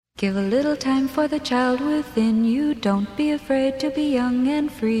Give a little time for the child within you. Don't be afraid to be young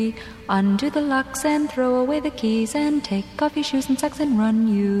and free. Undo the locks and throw away the keys and take off your shoes and socks and run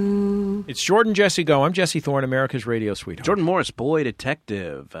you. It's Jordan Jesse Go. I'm Jesse Thorne, America's radio sweetheart. Jordan Morris, boy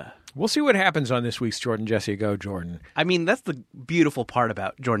detective. We'll see what happens on this week's Jordan Jesse Go, Jordan. I mean, that's the beautiful part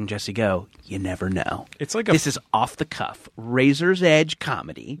about Jordan Jesse Go. You never know. It's like this is off the cuff, razor's edge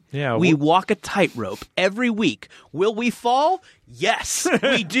comedy. Yeah, we walk a tightrope every week. Will we fall? Yes,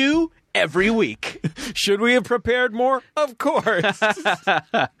 we do. Every week. Should we have prepared more? Of course.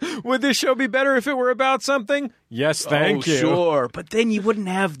 Would this show be better if it were about something? Yes, thank you. Sure. But then you wouldn't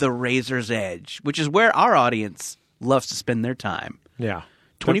have the razor's edge, which is where our audience loves to spend their time. Yeah.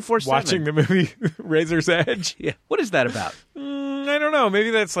 24/7. Watching the movie Razor's Edge? Yeah. What is that about? I don't know. Maybe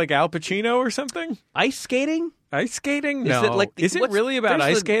that's like Al Pacino or something? Ice skating? Ice skating? No. Is it really about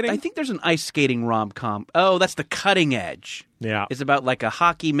ice skating? I think there's an ice skating rom-com. Oh, that's The Cutting Edge. Yeah. It's about like a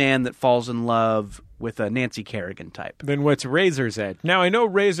hockey man that falls in love with a Nancy Kerrigan type. Then what's Razor's Edge? Now, I know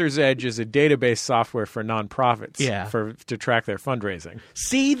Razor's Edge is a database software for nonprofits to track their fundraising.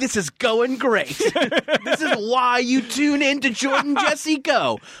 See, this is going great. This is why you tune in to Jordan Jesse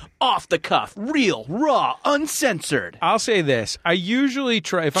Go. Off the cuff, real, raw, uncensored. I'll say this. I usually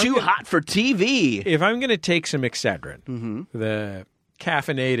try... hot for TV. If I'm going to take some Excedrin, the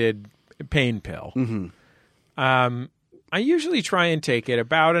caffeinated pain pill, I usually try and take it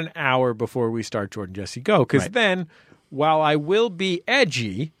about an hour before we start Jordan Jesse Go, because then, while I will be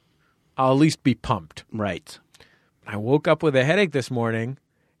edgy, I'll at least be pumped. Right. I woke up with a headache this morning,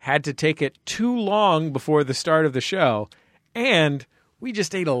 had to take it too long before the start of the show, and we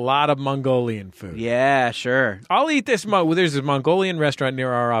just ate a lot of Mongolian food. Yeah, sure. I'll eat this. There's a Mongolian restaurant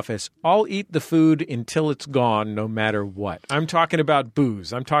near our office. I'll eat the food until it's gone, no matter what. I'm talking about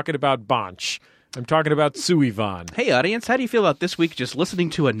booze. I'm talking about banch. I'm talking about Suivan. Hey, audience, how do you feel about this week just listening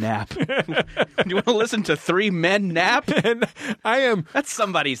to a nap? Do you want to listen to three men nap? And That's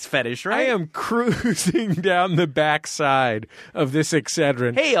somebody's fetish, right? I am cruising down the backside of this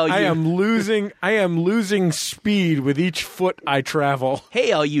Excedrin. Hey, I am losing speed with each foot I travel.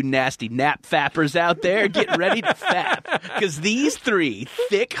 Hey, all you nasty nap fappers out there, get ready to fap. Because these three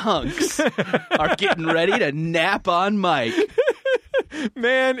thick hunks are getting ready to nap on Mike.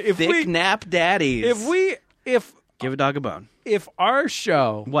 Man, if thick nap daddies. If give a dog a bone. If our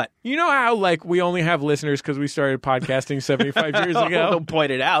show, what? You know how we only have listeners because we started podcasting 75 years ago. Don't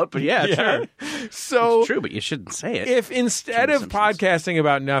point it out, but yeah, sure. So it's true, but you shouldn't say it. If instead of podcasting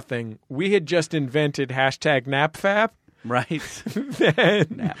about nothing, we had just invented #NapFap. Right.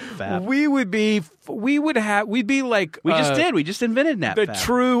 Then we'd be like we just invented NapFap. The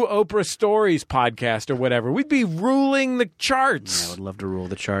true Oprah Stories podcast or whatever. We'd be ruling the charts. Yeah, I would love to rule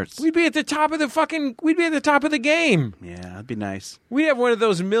the charts. We'd be at the top of the game. Yeah, that'd be nice. We'd have one of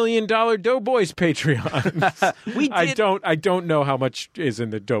those $1 Million Doughboys Patreons. We did. I don't know how much is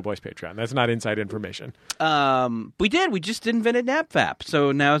in the Doughboys Patreon. That's not inside information. We did. We just invented NapFap.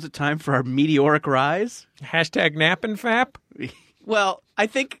 So now is it time for our meteoric rise? #NapandFap? Well, I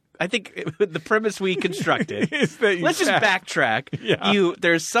think the premise we constructed is that let's just backtrack. Yeah.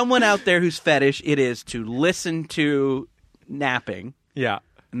 There's someone out there whose fetish it is to listen to napping. Yeah.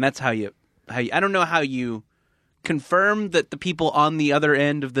 And that's how you I don't know how you confirm that the people on the other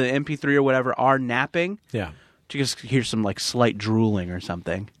end of the MP3 or whatever are napping. Yeah. To just hear some slight drooling or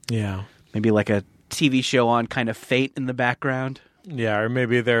something. Yeah. Maybe like a TV show on kind of Fate in the background. Yeah, or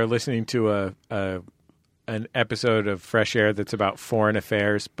maybe they're listening to an episode of Fresh Air that's about foreign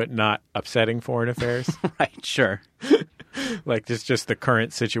affairs, but not upsetting foreign affairs. Right, sure. Like just the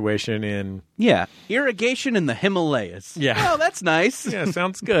current situation in... Yeah, irrigation in the Himalayas. Yeah. Oh, that's nice. Yeah,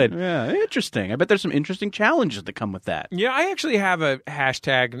 sounds good. Yeah, interesting. I bet there's some interesting challenges that come with that. Yeah, I actually have a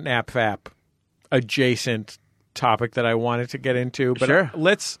 #NapFap adjacent topic that I wanted to get into, but sure.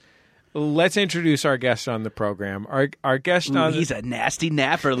 Let's introduce our guest on the program. Our guest he's a nasty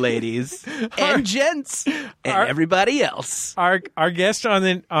napper, ladies and gents and everybody else. Our guest on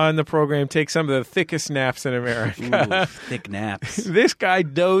the program takes some of the thickest naps in America. Ooh, thick naps. This guy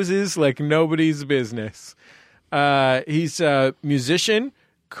dozes like nobody's business. He's a musician,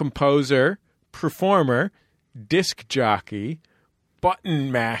 composer, performer, disc jockey, button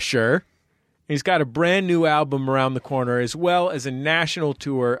masher. He's got a brand new album around the corner, as well as a national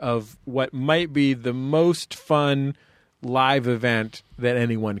tour of what might be the most fun live event that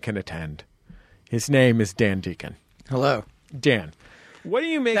anyone can attend. His name is Dan Deacon. Hello. Dan, what do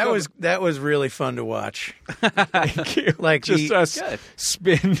you make that was really fun to watch. Thank you. Like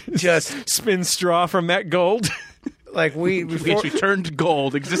spin straw from that gold. like We before, turned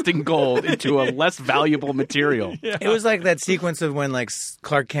gold, existing gold, into a less valuable material. it was like that sequence of when like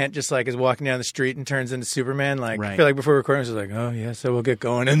Clark Kent just like is walking down the street and turns into Superman. Like I Right. feel like before recording, it was like, oh yeah, so we'll get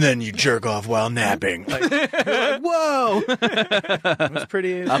going, and then you jerk off while napping. Like, Whoa! it was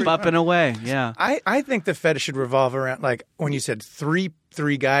pretty Up and away. Yeah. I think the fetish should revolve around like when you said three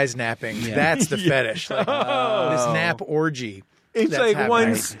guys napping. That's the fetish. Like, this nap orgy. It's that's like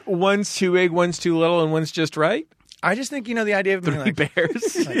happening. one's too big, one's too little, and one's just right. I just think the idea of being Three like,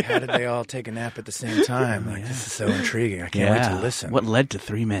 bears. like, how did they all take a nap at the same time? Like, this is so intriguing. I can't wait to listen. What led to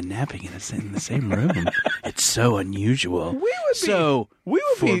three men napping in the same room? It's so unusual. We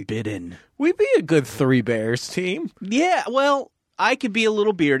would be forbidden. we'd be a good Three Bears team. Yeah, well, I could be a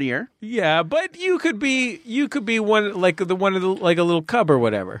little beardier. Yeah, but you could be one like a little cub or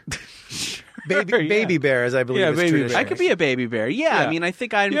whatever. Baby bear, as I believe Yeah, is baby tradition. bear. I could be a baby bear. Yeah, Yeah. I mean, I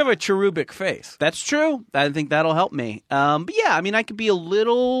think I'm. You have a cherubic face. That's true. I think that'll help me. But yeah, I mean, I could be a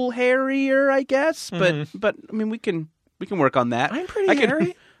little hairier, I guess. But I mean, we can work on that. I'm pretty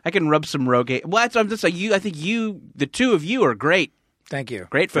hairy. I can rub some Rogaine. Well, I'm just like you. I think the two of you are great. Thank you.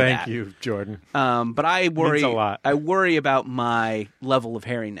 Great for that. Thank you, Jordan. But I worry Means a lot. I worry about my level of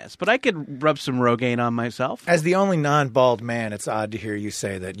hairiness. But I could rub some Rogaine on myself. As the only non-bald man, it's odd to hear you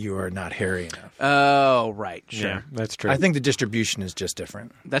say that you are not hairy enough. Oh, right. Sure. Yeah, that's true. I think the distribution is just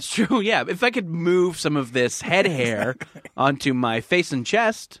different. That's true. Yeah. If I could move some of this head hair onto my face and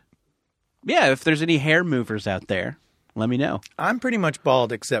chest. Yeah, if there's any hair movers out there, let me know. I'm pretty much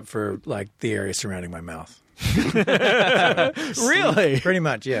bald except for like the area surrounding my mouth. really. Pretty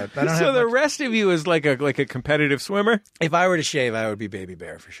much, yeah. I don't So have the much- rest of you is like a competitive swimmer. If I were to shave, I would be baby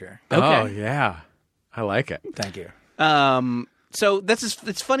bear for sure. Okay. Oh yeah, I like it. Thank you. So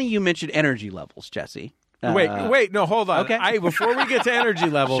it's funny you mentioned energy levels, Jesse. Wait, no, hold on. okay. Before we get to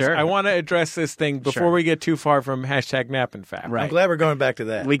energy levels, Sure. I want to address this thing before Sure. we get too far from hashtag nap and fap. Right. I'm glad we're going back to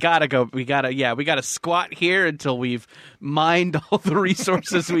that. We gotta squat here until we've mined all the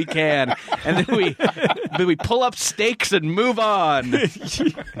resources we can, and then we pull up stakes and move on. See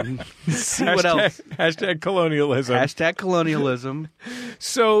what else? Hashtag colonialism. Hashtag colonialism.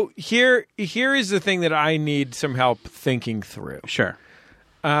 So here is the thing that I need some help thinking through. Sure.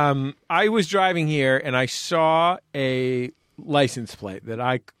 I was driving here and I saw a license plate that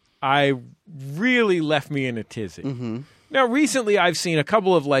I really left me in a tizzy. Mm-hmm. Now, recently I've seen a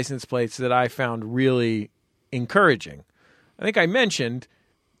couple of license plates that I found really encouraging. I think I mentioned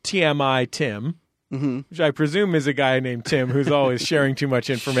TMI Tim, which I presume is a guy named Tim who's always sharing too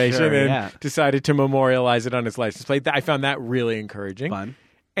much information Sure, and yeah. decided to memorialize it on his license plate. I found that really encouraging. Fun.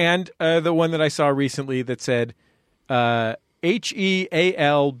 And the one that I saw recently that said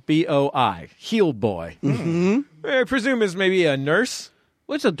HEALBOI, heel boy. Mm-hmm. I presume is maybe a nurse.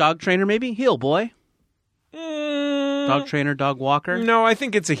 What's a dog trainer? Maybe heel boy. Dog trainer, dog walker. No, I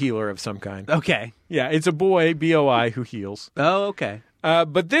think it's a healer of some kind. Okay. Yeah, it's a boy, BOI, who heals. Oh, okay.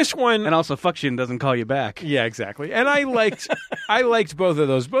 But this one, And also, Fuction doesn't call you back. yeah, exactly. And I liked both of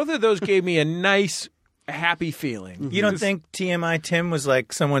those. Both of those gave me a nice, happy feeling. You don't think TMI Tim was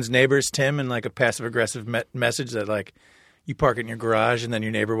like someone's neighbor's Tim and like a passive-aggressive message that like you park it in your garage and then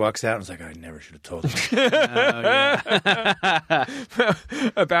your neighbor walks out and is like, I never should have told him.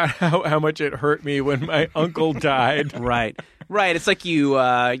 About how much it hurt me when my uncle died. Right. Right. It's like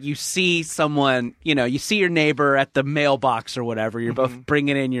you see someone, you see your neighbor at the mailbox or whatever. You're both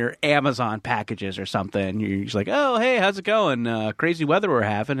bringing in your Amazon packages or something. You're just like, oh, hey, how's it going? Crazy weather we're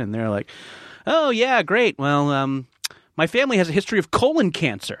having. And they're like, oh, yeah, great. Well, my family has a history of colon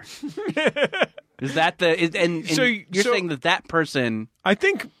cancer. Is that and So you're saying that person... I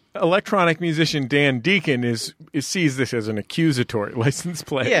think electronic musician Dan Deacon sees this as an accusatory license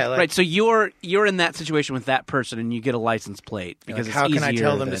plate. Yeah, like, Right, so you're in that situation with that person and you get a license plate because like, it's how can I easier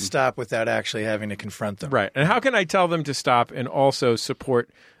tell them than- to stop without actually having to confront them? Right. And how can I tell them to stop and also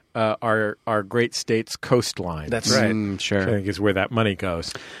support our great state's coastline? That's right. Sure. Which I think is where that money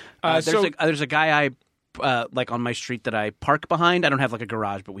goes. There's a guy like on my street that I park behind. I don't have like a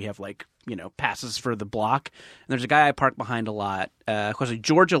garage, but we have like passes for the block. And there's a guy I park behind a lot. Of course, a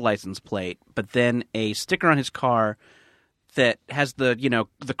Georgia license plate, but then a sticker on his car that has the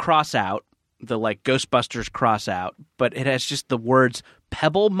the cross out, the like Ghostbusters cross out, but it has just the words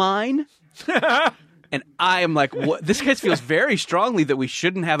Pebble Mine. And I am like, what? This guy feels very strongly that we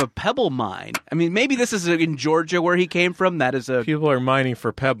shouldn't have a pebble mine. I mean, maybe this is in Georgia where he came from. That is a... People are mining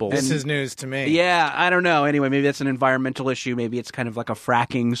for pebbles. This is news to me. Yeah, I don't know. Anyway, maybe that's an environmental issue. Maybe it's kind of like a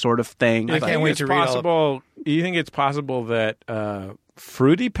fracking sort of thing. I But- can't wait to read all of possible. You think it's possible that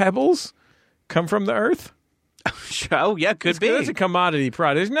fruity pebbles come from the earth? Oh, yeah, could be. That's a commodity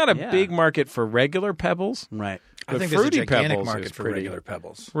product. There's not a Yeah. big market for regular pebbles. Right. I The think there's a Fruity gigantic Pebbles market is for pretty- regular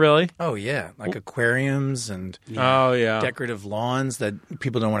pebbles. Really? Oh, yeah. Like aquariums and Oh, yeah. decorative lawns that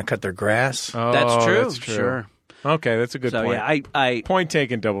people don't want to cut their grass. Oh, That's true. That's true. Sure. Okay, that's a good So point. yeah, I Point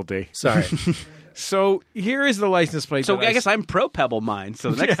taken, Double D. Sorry. So here is the license plate. so that I guess I'm pro Pebble Mine.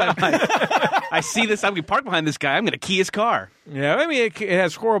 So the next time I see this, I'm going to park behind this guy. I'm going to key his car. Yeah, I mean, it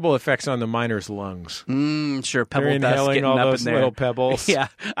has horrible effects on the miner's lungs. Sure, Pebble They're dust inhaling getting all up those in there. little pebbles. Yeah,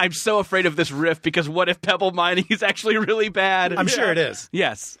 I'm so afraid of this riff because what if Pebble mining is actually really bad? I'm sure it is.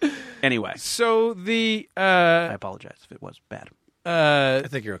 Yes. Anyway, So the I apologize if it was bad. I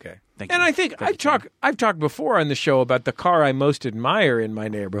think you're okay. Thank and you. I think Thank you, I've talked before on the show about the car I most admire in my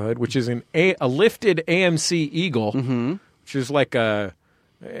neighborhood, which is a lifted AMC Eagle, which is like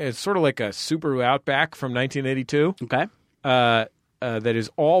it's sort of like a Subaru Outback from 1982. Okay. That is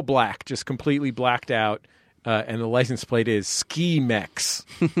all black, just completely blacked out, and the license plate is Ski Mex.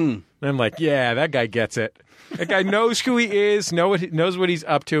 And I'm like, yeah, that guy gets it. That guy knows who he is, knows what he's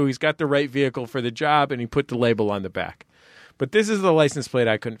up to. He's got the right vehicle for the job, and he put the label on the back. But this is the license plate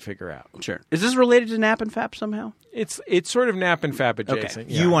I couldn't figure out. Sure. Is this related to Nap and Fap somehow? It's sort of Nap and Fap adjacent.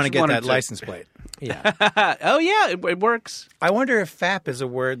 Okay. Yeah. You want to Just get wanted that to- license plate. Yeah. Oh yeah, it works. I wonder if FAP is a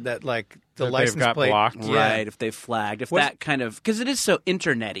word that, like, the That they've license got plate. blocked. Yeah. Right. If they've flagged, if What's- that kind of because it is so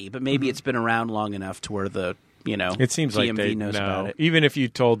internety, but maybe it's been around long enough to where the It seems like DMV they knows know. about it. Even if you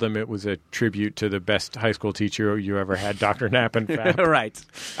told them it was a tribute to the best high school teacher you ever had, Dr. Nap and Fap. right.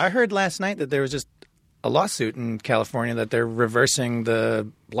 I heard last night that there was just a lawsuit in California that they're reversing the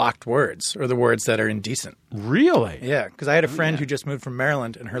blocked words or the words that are indecent. Really? Yeah, because I had a friend who just moved from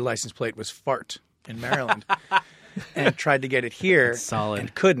Maryland and her license plate was fart in Maryland and tried to get it here solid.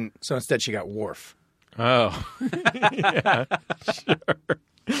 and couldn't. So instead she got wharf. Oh. Yeah, sure.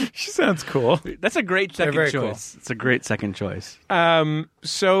 She sounds cool. That's a great second very choice. It's a great second choice.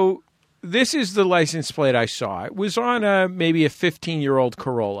 So this is the license plate I saw. It was on maybe a 15-year-old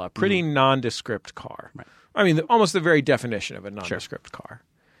Corolla, pretty nondescript car. Right. I mean, almost the very definition of a nondescript car.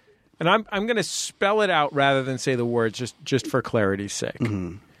 And I'm going to spell it out rather than say the words just for clarity's sake.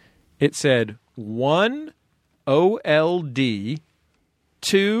 It said 1 OLD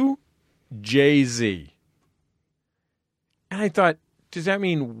 2 JZ. And I thought, does that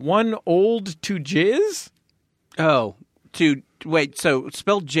mean one old to jizz? Oh, wait. So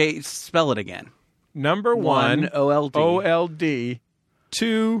spell it again. Number 1 OLD. OLD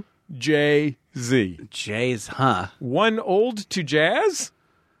 2 JZ. Jay's, huh? One old to jazz?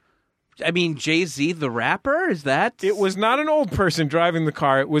 I mean, Jay-Z, the rapper? Is that? It was not an old person driving the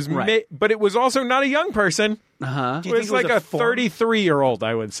car. It was, Right. but it was also not a young person. Uh-huh. Do It you was think like it a was a form? 33-year-old,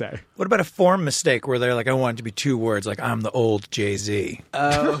 I would say. What about a form mistake where they're like, I want it to be 2 words, like I'm the old Jay-Z.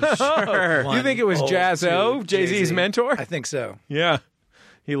 Oh, sure. You think it was Old Jazzo, to Jay-Z's Jay-Z. mentor? I think so. Yeah.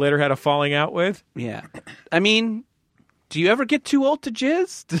 He later had a falling out with. Yeah. I mean, do you ever get too old to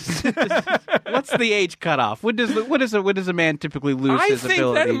jizz? What's the age cutoff? When does a man typically lose I his think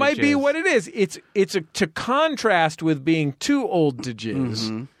ability that to might be jizz? what it is. It's to contrast with being too old to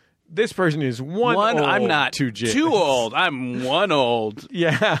jizz. This person is one old I'm not to jizz. too old. I'm one old.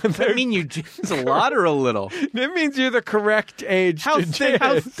 Yeah. I mean, you jizz a lot or a little? That means you're the correct age How to thick?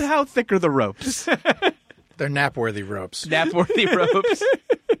 jizz. How thick are the ropes? They're nap-worthy ropes. Nap-worthy ropes.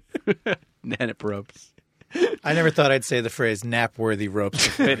 Nap ropes. I never thought I'd say the phrase nap-worthy ropes.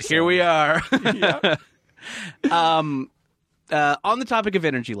 before, But here so- we are. On the topic of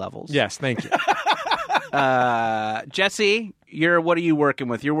energy levels. Yes, thank you. Jesse, what are you working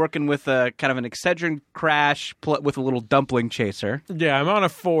with? You're working with a kind of an Excedrin crash with a little dumpling chaser. Yeah, I'm on a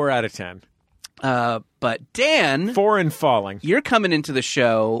 4 out of 10. But Dan, 4 and falling. you're coming into the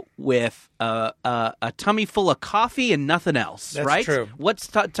show with a tummy full of coffee and nothing else, That's right? true. Let's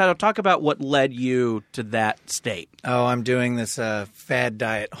talk about what led you to that state. Oh, I'm doing this fad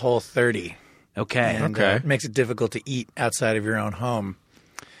diet, Whole30. Okay. And Okay. it makes it difficult to eat outside of your own home.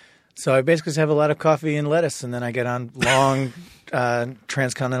 So I basically just have a lot of coffee and lettuce, and then I get on long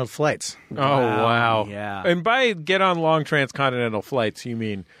transcontinental flights. Oh, wow. Yeah. And by get on long transcontinental flights, you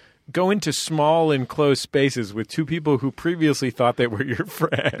mean go into small enclosed spaces with 2 people who previously thought they were your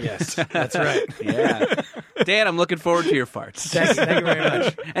friends. Yes, that's right. Yeah. Dan, I'm looking forward to your farts. Thank you very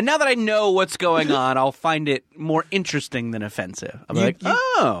much. And now that I know what's going on, I'll find it more interesting than offensive. I'm You- like, you-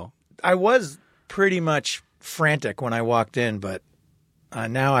 oh. I was pretty much frantic when I walked in, but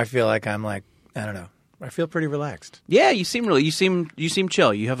now I feel like I'm like, I don't know. I feel pretty relaxed. Yeah, you seem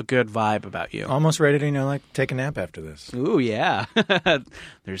chill. You have a good vibe about you. Almost ready to, like, take a nap after this. Ooh, yeah.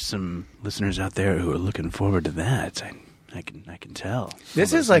 There's some listeners out there who are looking forward to that. I can tell.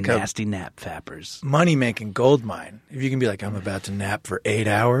 This All is those like a- nasty nap fappers. Money-making gold mine. If you can be like, I'm about to nap for 8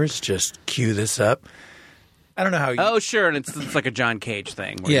 hours, just cue this up. I don't know how. Oh, sure, and it's like a John Cage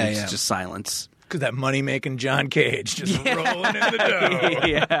thing. Where Yeah, it's yeah. just silence. Because that money making John Cage just rolling in the dough.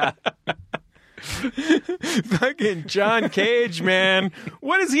 Yeah. Fucking John Cage, man.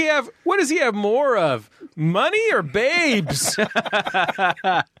 What does he have? What does he have more of? Money or babes?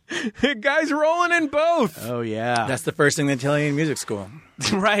 The guy's rolling in both. Oh, yeah. That's the first thing they tell you in music school.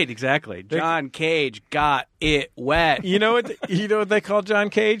 Right, exactly. John Cage got it wet. You know what? You know what they call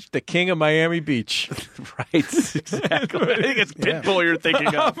John Cage? The King of Miami Beach. Right, exactly. I think it's Pitbull you're thinking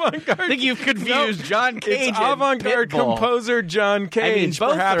of. Avant-garde. I think you've confused John Cage It's and avant-garde Pitbull. composer John Cage,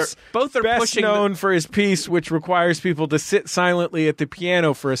 both perhaps both are best pushing known for his piece, which requires people to sit silently at the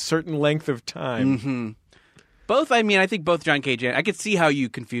piano for a certain length of time. Mm-hmm. I think both John Cage and I could see how you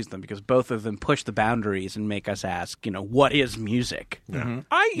confuse them because both of them push the boundaries and make us ask, what is music?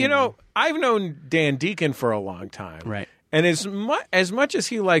 Mm-hmm. I've known Dan Deacon for a long time. Right. And as much as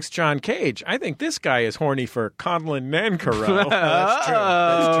he likes John Cage, I think this guy is horny for Conlon Nankoro. That's true.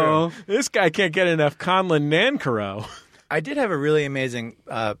 That's true. This guy can't get enough Conlon Nankoro. I did have a really amazing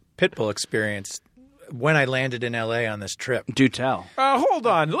Pitbull experience when I landed in L.A. on this trip. Do tell. Hold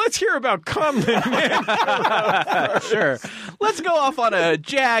on. Let's hear about Conlon Nankoro. Sure. Let's go off on a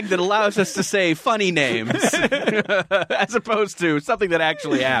jag that allows us to say funny names as opposed to something that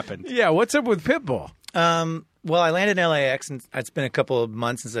actually happened. Yeah, what's up with Pitbull? Well, I landed in LAX, and it's been a couple of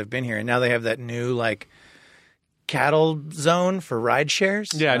months since I've been here, and now they have that new cattle zone for ride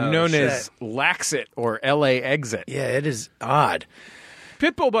shares. Yeah, known shit. as Laxit or LA Exit. Yeah, it is odd.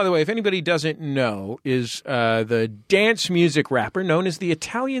 Pitbull, by the way, if anybody doesn't know, is the dance music rapper known as the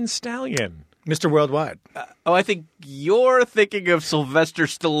Italian Stallion. Mr. Worldwide. I think you're thinking of Sylvester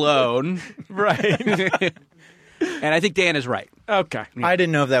Stallone. Right. And I think Dan is right. Okay. I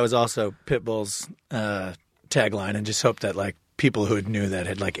didn't know if that was also Pitbull's tagline, and just hoped that people who knew that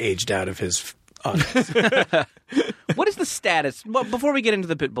had aged out of his audience. What is the status? Well, before we get into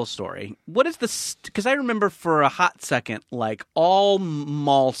the Pitbull story, what is the? Because I remember for a hot second, all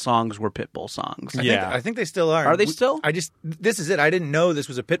mall songs were Pitbull songs. Yeah. I think they still are. Are they still? This is it. I didn't know this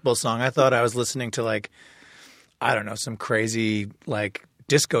was a Pitbull song. I thought I was listening to I don't know, some crazy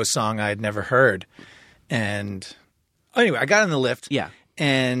disco song I had never heard. And anyway, I got in the lift. Yeah.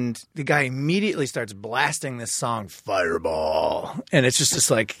 And the guy immediately starts blasting this song, Fireball. And it's just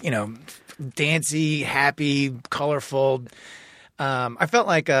this dancey, happy, colorful. I felt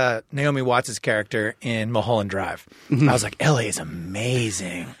like Naomi Watts' character in Mulholland Drive. I was like, LA is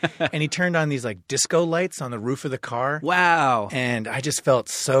amazing. And he turned on these disco lights on the roof of the car. Wow. And I just felt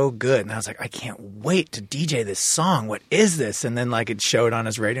so good. And I was like, I can't wait to DJ this song. What is this? And then it showed on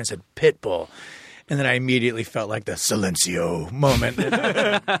his radio and said Pitbull. And then I immediately felt like the silencio moment.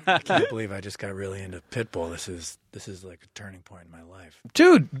 I can't believe I just got really into Pitbull. This is like a turning point in my life.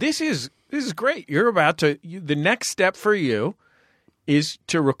 Dude, this is great. You're about to the next step for you is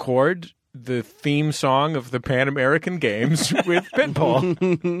to record the theme song of the Pan American Games with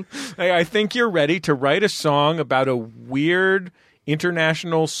Pitbull. I think you're ready to write a song about a weird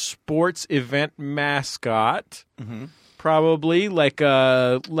international sports event mascot. Mm-hmm. Probably like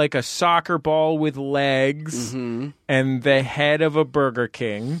a soccer ball with legs and the head of a Burger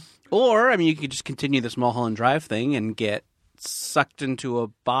King. Or, you could just continue this Mulholland Drive thing and get sucked into a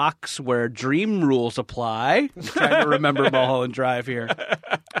box where dream rules apply. I'm trying to remember Mulholland Drive here.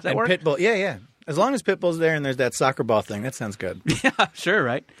 Does that work? Pitbull, yeah. As long as Pitbull's there and there's that soccer ball thing, that sounds good. Yeah, sure,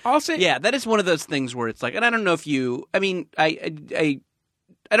 right? I'll say, yeah, that is one of those things where it's and I don't know if you, I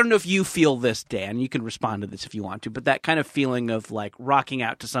don't know if you feel this, Dan. You can respond to this if you want to, but that kind of feeling of rocking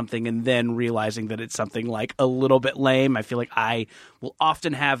out to something and then realizing that it's something a little bit lame. I feel like I will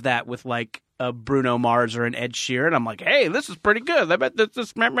often have that with a Bruno Mars or an Ed Sheeran. I'm like, hey, this is pretty good. I bet this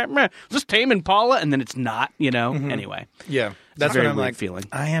is this Tame Impala, and then it's not. Anyway. Yeah, that's a very what I'm weird feeling.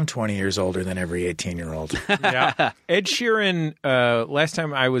 I am 20 years older than every 18-year-old. yeah. Ed Sheeran. Last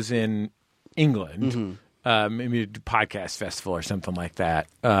time I was in England. Maybe a podcast festival or something like that.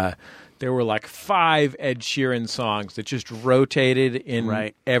 There were 5 Ed Sheeran songs that just rotated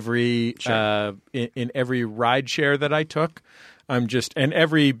in every in every ride share that I took. And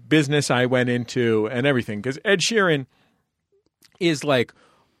every business I went into and everything, because Ed Sheeran is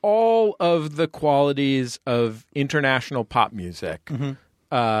all of the qualities of international pop music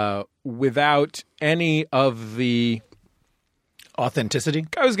without any of the authenticity.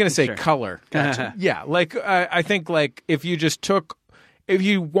 I was going to say color. Gotcha. Yeah, I think if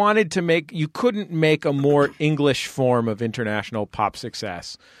you wanted to make, you couldn't make a more English form of international pop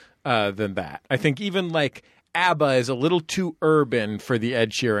success than that. I think even ABBA is a little too urban for the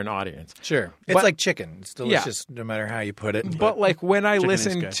Ed Sheeran audience. Sure. It's But- like chicken. It's delicious no matter how you put it. But like when I is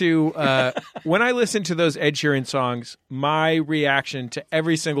listen good. to when I listen to those Ed Sheeran songs, my reaction to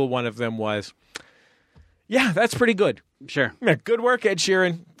every single one of them was, yeah, that's pretty good. Sure. Yeah, good work, Ed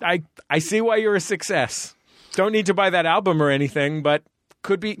Sheeran. I see why you're a success. Don't need to buy that album or anything, but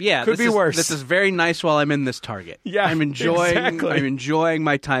could be worse. This is very nice while I'm in this Target. Yeah, I'm enjoying. exactly. I'm enjoying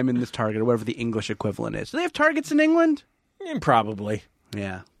my time in this Target, or whatever the English equivalent is. Do they have Targets in England? Probably.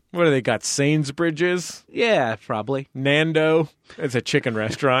 Yeah. What do they got? Sainsbridges, Yeah, probably. Nando. It's a chicken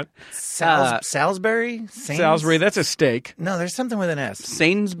restaurant. Salisbury? Salisbury. That's a steak. No, there's something with an S.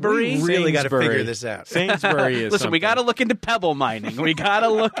 Sainsbury. We really got to Sainsbury. figure this out. Sainsbury is. Listen, we got to look into pebble mining. We got to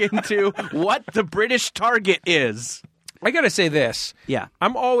look into what the British Target is. I got to say this. Yeah.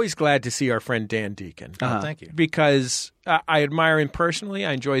 I'm always glad to see our friend Dan Deacon. Oh, thank you. Because I admire him personally.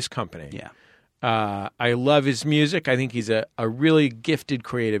 I enjoy his company. Yeah. I love his music. I think he's a really gifted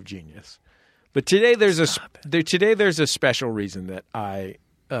creative genius. But today there's a special reason that I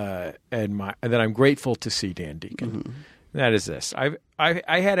admire, that I'm grateful to see Dan Deacon. Mm-hmm. That is this. I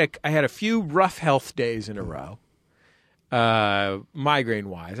had a few rough health days in a row. Migraine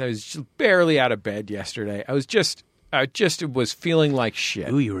wise, I was just barely out of bed yesterday. I just was feeling like shit.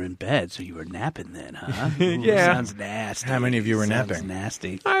 Ooh, you were in bed, so you were napping then, huh? Ooh, Yeah. Sounds nasty. How many of you were Sounds napping?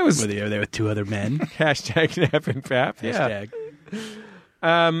 nasty. I was- Were you there with two other men? Hashtag nap and pap. Yeah.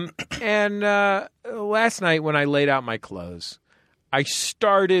 Hashtag. And last night when I laid out my clothes, I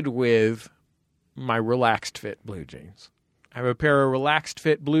started with my relaxed fit blue jeans. I have a pair of relaxed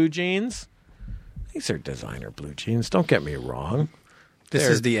fit blue jeans. These are designer blue jeans. Don't get me wrong. This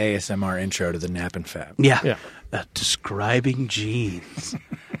is the ASMR intro to the Nap and Fab. Yeah. Yeah. Describing jeans.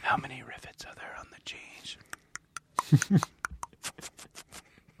 How many rivets are there on the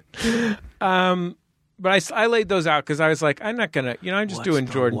jeans? But I laid those out because I was like, I'm not going to, I'm just What's doing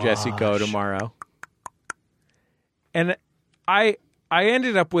the Jordan Jesse Go wash? tomorrow. And I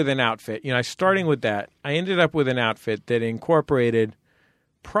ended up with an outfit, starting with that, I ended up with an outfit that incorporated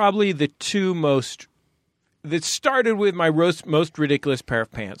probably the two most, that started with my most ridiculous pair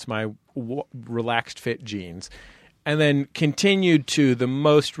of pants, my relaxed fit jeans, and then continued to the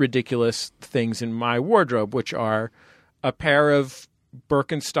most ridiculous things in my wardrobe, which are a pair of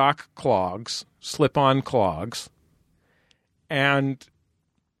Birkenstock clogs, slip-on clogs, and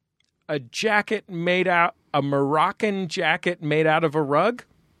a Moroccan jacket made out of a rug.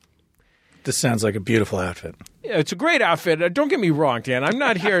 This sounds like a beautiful outfit. Yeah, it's a great outfit. Don't get me wrong, Dan. I'm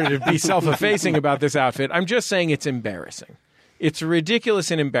not here to be self-effacing about this outfit. I'm just saying it's embarrassing. It's ridiculous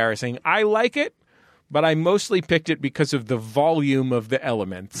and embarrassing. I like it, but I mostly picked it because of the volume of the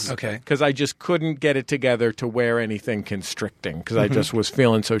elements. Okay. Because I just couldn't get it together to wear anything constricting because I just was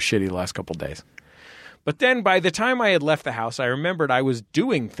feeling so shitty the last couple of days. But then by the time I had left the house, I remembered I was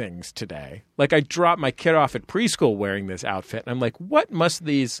doing things today. Like I dropped my kid off at preschool wearing this outfit. And I'm like, what must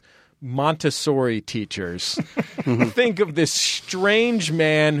these Montessori teachers think of this strange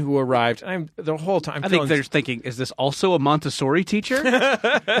man who arrived? The whole time. I think they're thinking, is this also a Montessori teacher?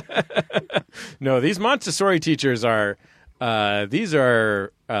 No, these Montessori teachers are these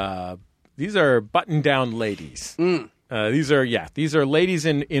are button-down ladies. These are ladies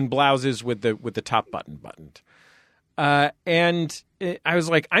in blouses with the top button buttoned. And I was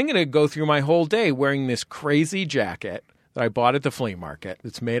like, I'm going to go through my whole day wearing this crazy jacket that I bought at the flea market.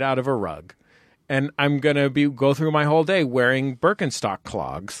 It's made out of a rug, and I'm going to go through my whole day wearing Birkenstock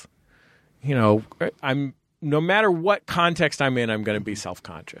clogs. I'm no matter what context I'm in, I'm going to be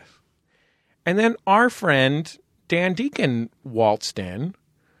self-conscious. And then our friend Dan Deacon waltzed in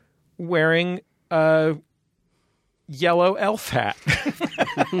wearing a yellow elf hat.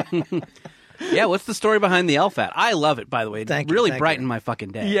 Yeah, what's the story behind the elf hat? I love it, by the way. Thank you, really thank brightened you. my fucking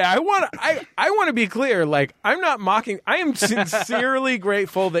day. Yeah, I want to be clear. Like, I'm not mocking. I am sincerely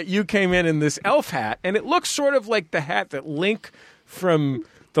grateful that you came in this elf hat, and it looks sort of like the hat that Link from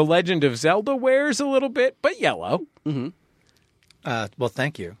The Legend of Zelda wears a little bit, but yellow. Well,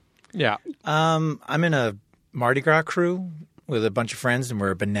 thank you. Yeah. I'm in a Mardi Gras crew with a bunch of friends, and we're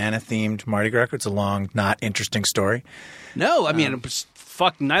a banana-themed Mardi Gras crew. It's a long, not interesting story. No, I mean,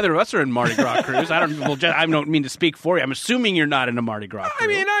 fuck, neither of us are in Mardi Gras crews. I don't mean to speak for you. I'm assuming you're not in a Mardi Gras crew. I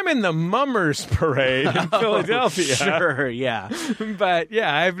mean, I'm in the Mummers Parade in Philadelphia. Sure, yeah. But,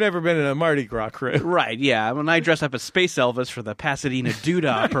 yeah, I've never been in a Mardi Gras crew. Right, yeah. When I dress up as Space Elvis for the Pasadena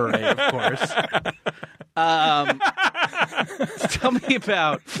Doodah Parade, of course.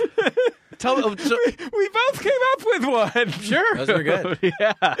 Tell me. We both came up with one. Sure. Those were good.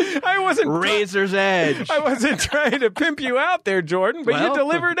 Yeah. I wasn't Razor's Edge. I wasn't trying to pimp you out there, Jordan, but you Well.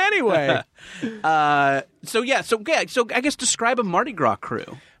 delivered anyway. So I guess describe a Mardi Gras crew.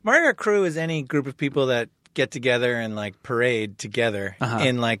 Mardi Gras crew is any group of people that get together and like parade together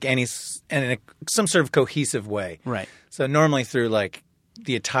in like some sort of cohesive way. Right. So normally through like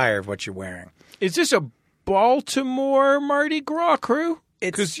the attire of what you're wearing. Is this a Baltimore Mardi Gras crew?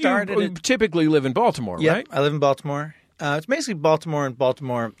 It Because started you at- typically live in Baltimore, Yep, right? I live in Baltimore. It's basically Baltimore and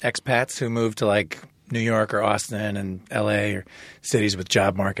Baltimore expats who move to like New York or Austin and L.A. or cities with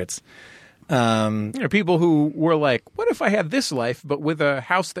job markets. You know, people who were like, what if I had this life, but with a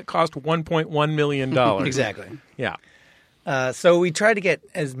house that cost $1.1 million? Exactly. Yeah. So we tried to get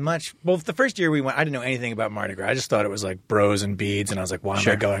as much. Well, the first year we went, I didn't know anything about Mardi Gras. I just thought it was like bros and beads, and I was like, "Why am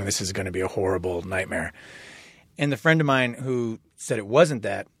I going? This is going to be a horrible nightmare." And the friend of mine who said it wasn't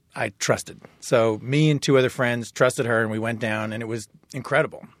that, I trusted. So me and two other friends trusted her, and we went down, and it was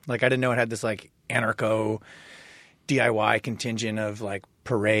incredible. Like I didn't know it had this like anarcho DIY contingent of like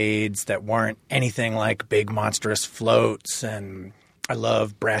parades that weren't anything like big monstrous floats, and I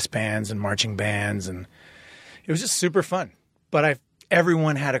love brass bands and marching bands, and it was just super fun. But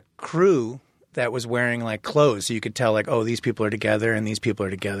everyone had a crew that was wearing like clothes, so you could tell like, oh, these people are together and these people are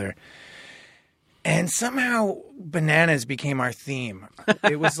together. And somehow bananas became our theme.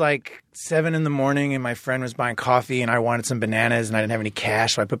 It was like 7 a.m. and my friend was buying coffee and I wanted some bananas and I didn't have any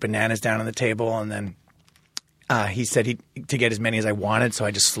cash, so I put bananas down on the table, and then he said to get as many as I wanted, so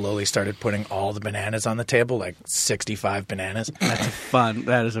I just slowly started putting all the bananas on the table, like 65 bananas. That's fun.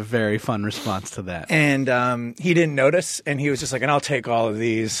 That is a very fun response to that. And he didn't notice, and he was just like, and I'll take all of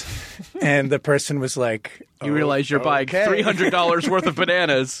these. And the person was like, You realize you're buying okay. $300 worth of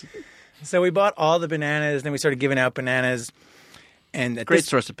bananas. So we bought all the bananas, then we started giving out bananas. And at Great this-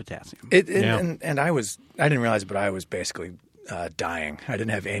 source of potassium. and I didn't realize it, but I was basically dying. I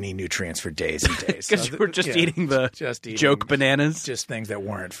didn't have any nutrients for days and days. Because you were just eating the joke bananas. Just things that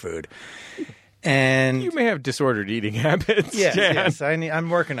weren't food. And You may have disordered eating habits. yes, Dan. yes, I'm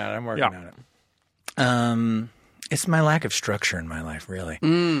working on it. I'm working on it. It's my lack of structure in my life, really.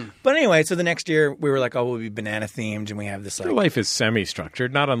 But anyway, so the next year we were like, oh, we'll be banana themed, and we have this Your like life is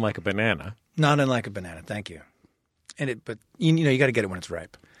semi-structured, not unlike a banana. not unlike a banana. Thank you. But you know, you got to get it when it's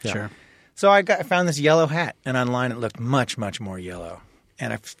ripe. Sure. So I found this yellow hat, and online it looked much, much more yellow.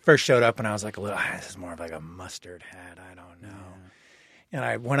 And I first showed up, and I was like, this is more of like a mustard hat. I don't know. And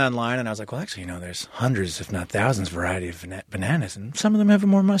I went online, and I was like, well, actually, there's hundreds, if not thousands, variety of bananas, and some of them have a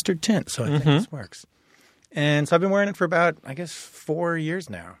more mustard tint, so I think this works. And so I've been wearing it for about, I guess, 4 years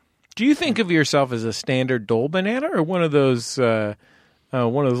now. Do you think of yourself as a standard Dole banana or one of those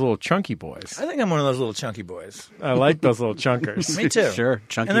little chunky boys? I think I'm one of those little chunky boys. I like those little chunkers. Me too. Sure.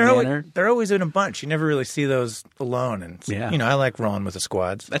 Chunky And banner. they're always in a bunch. You never really see those alone. And Yeah. I like rolling with the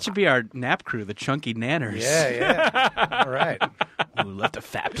squads. That should be our nap crew, the chunky nanners. Yeah. All right. Ooh, love to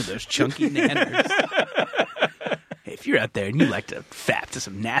fap to those chunky nanners. Hey, if you're out there and you like to fap to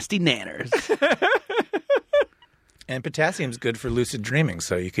some nasty nanners. And potassium's good for lucid dreaming,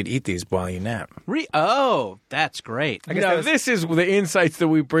 so you could eat these while you nap. Oh, that's great. This is the insights that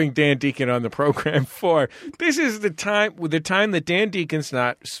we bring Dan Deacon on the program for. This is the time that Dan Deacon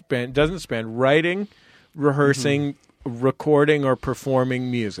doesn't spend writing, rehearsing, recording, or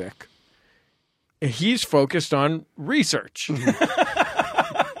performing music. He's focused on research.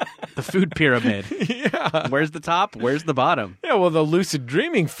 The food pyramid. Yeah. Where's the top? Where's the bottom? Yeah, well, the lucid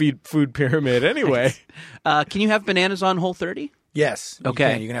dreaming food pyramid anyway. Can you have bananas on Whole30? Yes.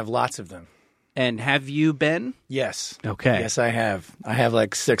 Okay. You can have lots of them. And have you been? Yes. Okay. Yes, I have. I have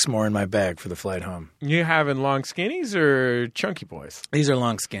like 6 more in my bag for the flight home. You having long skinnies or chunky boys? These are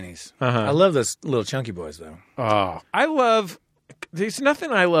long skinnies. Uh-huh. I love those little chunky boys, though. Oh, there's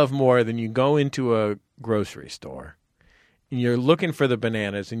nothing I love more than you go into a grocery store and you're looking for the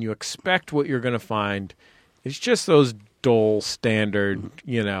bananas and you expect what you're going to find. It's just those Dole standard,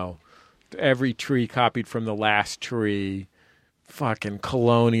 every tree copied from the last tree, fucking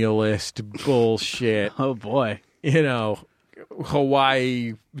colonialist bullshit. Oh, boy.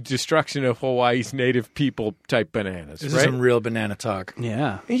 Hawaii, destruction of Hawaii's native people type bananas, This right? is some real banana talk.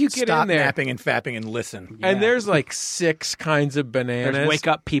 Yeah. And you get Stop in there, napping and fapping and listen. and there's like 6 kinds of bananas. There's wake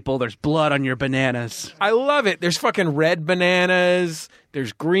up people. There's blood on your bananas. I love it. There's fucking red bananas.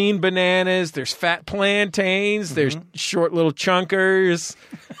 There's green bananas. There's fat plantains. There's short little chunkers.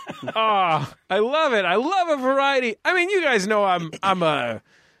 I love it. I love a variety. I mean, you guys know I'm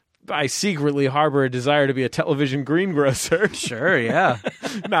I secretly harbor a desire to be a television greengrocer. Sure, yeah.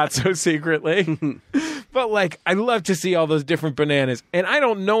 Not so secretly. But, like, I love to see all those different bananas. And I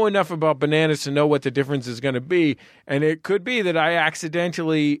don't know enough about bananas to know what the difference is going to be. And it could be that I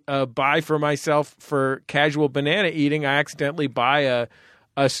accidentally buy for myself for casual banana eating. I accidentally buy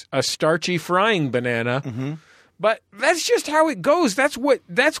a starchy frying banana. Mm-hmm. But that's just how it goes. That's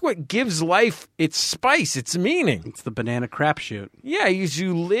what gives life its spice, its meaning. It's the banana crapshoot. Yeah,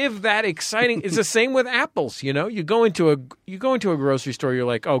 you live that exciting. It's the same with apples. You know, you go into a grocery store. You're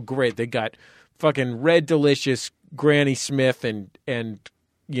like, oh great, they got fucking red delicious Granny Smith and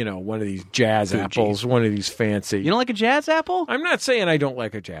you know, one of these jazz apples, one of these fancy. You don't like a jazz apple? I'm not saying I don't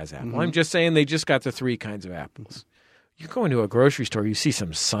like a jazz apple. I'm just saying they just got the 3 kinds of apples. You go into a grocery store, you see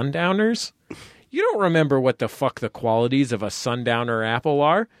some sundowners. You don't remember what the fuck the qualities of a sundowner apple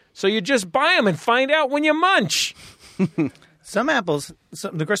are, so you just buy them and find out when you munch. Some apples,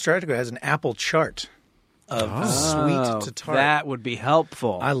 the grocery store article has an apple chart of sweet to tart. That would be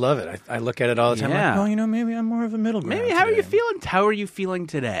helpful. I love it. I look at it all the time. Yeah. Like, oh, you know, maybe I'm more of a middle ground. Maybe how today. are you feeling? How are you feeling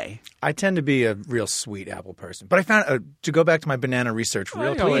today? I tend to be a real sweet apple person. But I found, to go back to my banana research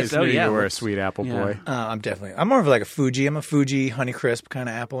real I quick. always knew yeah, you were a let's- sweet apple boy. I'm more of like a Fuji. I'm a Fuji Honeycrisp kind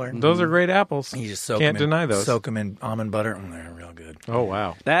of appler. Those are great apples. You just soak Can't them in, deny those. Soak them in almond butter. They're real good. Oh,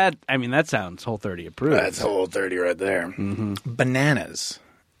 wow. That sounds Whole30 approved. That's Whole 30 right there. Mm-hmm. Bananas.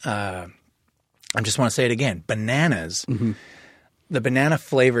 I just want to say it again. Bananas. Mm-hmm. The banana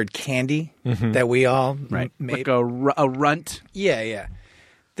flavored candy that we all right. made. Like a runt. Yeah.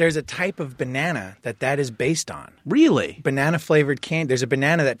 There's a type of banana that is based on. Really? Banana flavored candy. There's a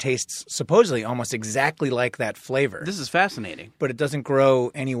banana that tastes supposedly almost exactly like that flavor. This is fascinating. But it doesn't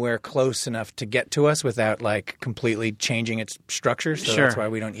grow anywhere close enough to get to us without like completely changing its structure. So Sure. that's why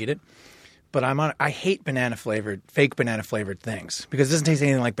we don't eat it. But I hate fake banana flavored things because it doesn't taste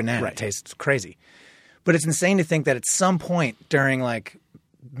anything like banana. Right. It tastes crazy. But it's insane to think that at some point during like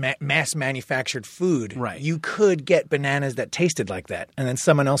mass manufactured food, right. you could get bananas that tasted like that. And then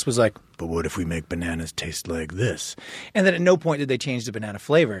someone else was like, but what if we make bananas taste like this? And then at no point did they change the banana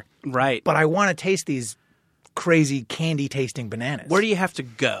flavor. Right. But I want to taste these crazy candy tasting bananas. Where do you have to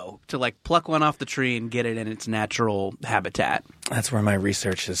go to like pluck one off the tree and get it in its natural habitat? That's where my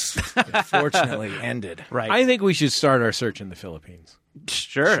research has unfortunately ended. Right. I think we should start our search in the Philippines.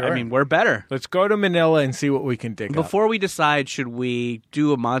 Sure. I mean, we're better. Let's go to Manila and see what we can dig up. Before we decide, should we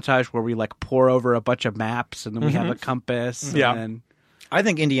do a montage where we like pour over a bunch of maps and then we have a compass? Yeah. And I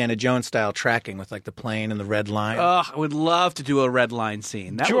think Indiana Jones style tracking with like the plane and the red line. I would love to do a red line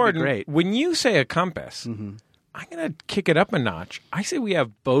scene. That Jordan, would be great. when you say a compass, I'm going to kick it up a notch. I say we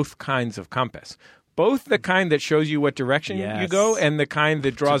have both kinds of compass. Both the kind that shows you what direction you Yes. go and the kind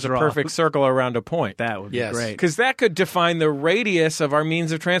that draws a draw. perfect circle around a point. That would be Yes. great. Because that could define the radius of our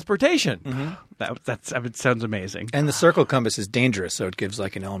means of transportation. That sounds amazing. And the circle compass is dangerous, so it gives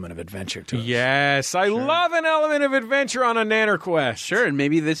like an element of adventure to it. Yes, I love an element of adventure on a Nanner quest. Sure, and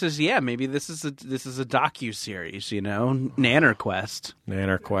maybe this is a docu series, you know, Nanner Quest.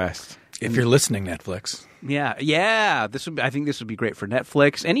 Nanner quest. If you're listening, Netflix. Yeah. I think this would be great for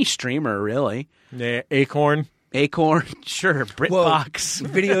Netflix, any streamer really. Acorn. Acorn, sure. BritBox.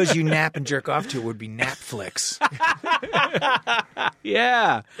 Videos you nap and jerk off to would be Napflix.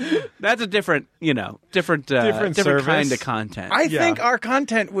 Yeah, that's a different service. kind of content. I think our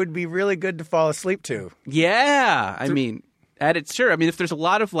content would be really good to fall asleep to. Yeah, I mean, at its sure. I mean, if there's a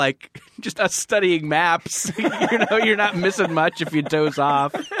lot of like just us studying maps, you're not missing much if you doze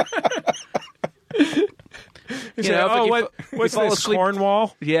off. What's this,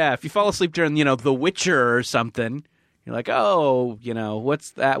 Cornwall? Yeah, if you fall asleep during, The Witcher or something, you're like, oh,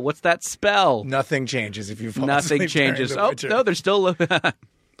 what's that? What's that spell? Nothing changes if you fall Nothing asleep during changes. The Oh Witcher. no, there's still.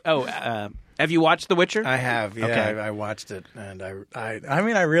 Have you watched The Witcher? I have, yeah. Okay. I watched it, and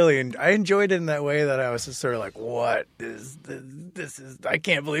I enjoyed it in that way that I was just sort of like, what is this? I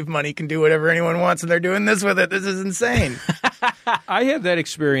can't believe money can do whatever anyone wants, and they're doing this with it. This is insane. I had that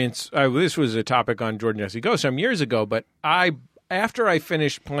experience. This was a topic on Jordan Jesse Go some years ago, but after I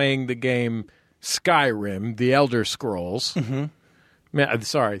finished playing the game Skyrim, The Elder Scrolls.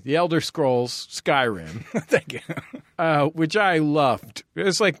 The Elder Scrolls Skyrim. Thank you. Which I loved.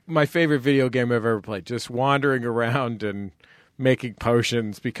 It's like my favorite video game I've ever played. Just wandering around and making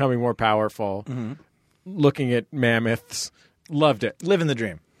potions, becoming more powerful, looking at mammoths. Loved it. Living the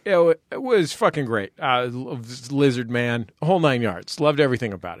dream. It was fucking great. Lizard man, whole 9 yards. Loved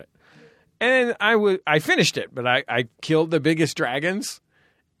everything about it. And I finished it, but I killed the biggest dragons.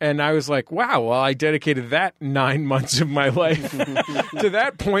 And I was like, wow, well, I dedicated that 9 months of my life to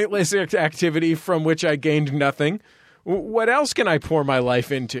that pointless activity from which I gained nothing. What else can I pour my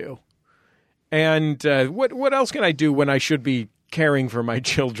life into? And what else can I do when I should be caring for my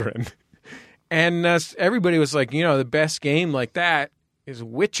children? And everybody was like, the best game like that is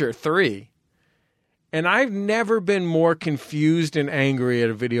Witcher 3. And I've never been more confused and angry at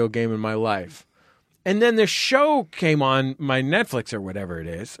a video game in my life. And then the show came on my Netflix or whatever it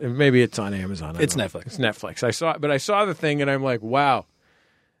is. And maybe it's on Amazon. It's Netflix. It's Netflix. I saw the thing and I'm like, wow,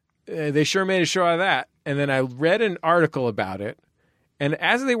 they sure made a show out of that. And then I read an article about it. And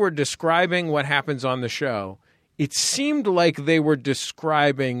as they were describing what happens on the show, it seemed like they were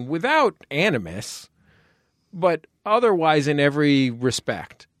describing, without animus, but otherwise in every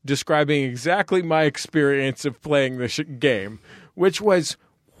respect, describing exactly my experience of playing the game, which was,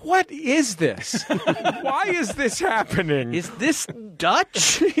 what is this? Why is this happening? Is this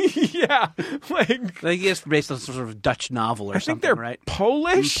Dutch? Yeah. I think it's based on some sort of Dutch novel or something, I think they're right?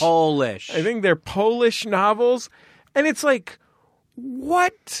 Polish? Polish. I think they're Polish novels. And it's like,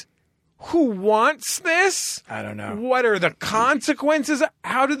 what? Who wants this? I don't know. What are the consequences?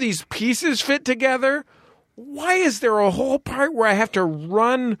 How do these pieces fit together? Why is there a whole part where I have to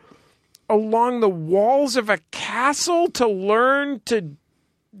run along the walls of a castle to learn to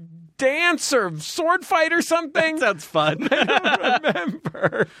dance or sword fight or something? That sounds fun. I don't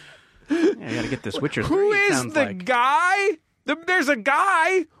remember. Yeah, I got to get this Witcher 3. Who is the guy? There's a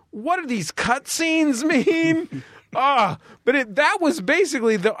guy. What do these cutscenes mean? But that was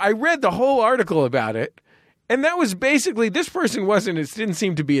basically I read the whole article about it, and that was basically, this person didn't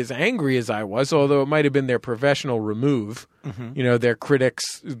seem to be as angry as I was, although it might have been their professional remove, their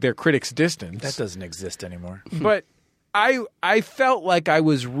critics' distance. That doesn't exist anymore. But I felt like I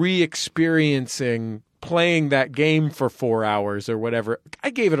was re-experiencing playing that game for 4 hours or whatever. I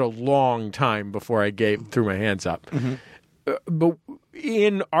gave it a long time before I threw my hands up. But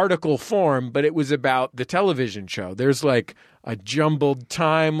in article form, but it was about the television show. There's like a jumbled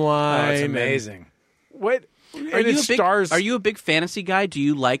timeline. Oh, it's amazing. Are you a big fantasy guy? Do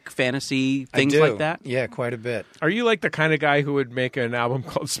you like fantasy things like that? Yeah, quite a bit. Are you like the kind of guy who would make an album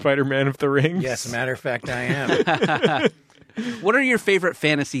called Spider-Man of the Rings? Yes, as a matter of fact, I am. What are your favorite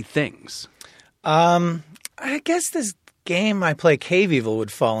fantasy things? I guess this game I play, Cave Evil,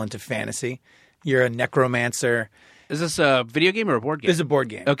 would fall into fantasy. You're a necromancer. Is this a video game or a board game? This is a board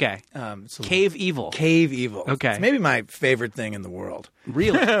game. Okay. Cave Evil. Cave Evil. Okay. It's maybe my favorite thing in the world.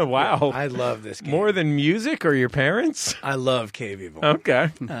 Really? Wow. I love this game. More than music or your parents? I love Cave Evil.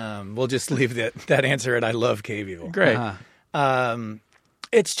 Okay. We'll just leave that answer at I love Cave Evil. Great.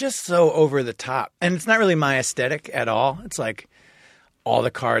 It's just so over the top. And it's not really my aesthetic at all. It's like all the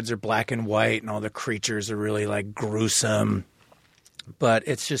cards are black and white and all the creatures are really like gruesome. But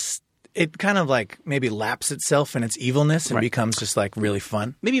it's just... it kind of like maybe laps itself in its evilness and becomes just like really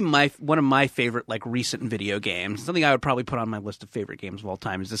fun. Maybe one of my favorite like recent video games, something I would probably put on my list of favorite games of all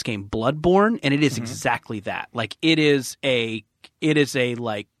time, is this game Bloodborne, and it is exactly that. Like it is a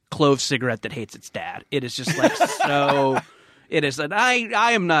like clove cigarette that hates its dad. It is just like so. It is that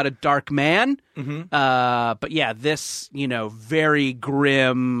I am not a dark man, but yeah, this very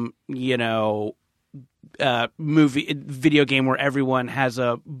grim video game where everyone has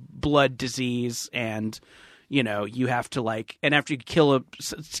a blood disease, and you have to like, and after you kill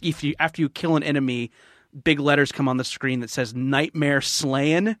an enemy, big letters come on the screen that says "Nightmare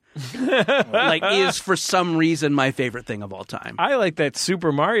Slain." Like, is for some reason my favorite thing of all time. I like that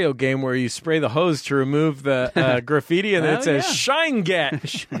Super Mario game where you spray the hose to remove the graffiti, and then it says "Shine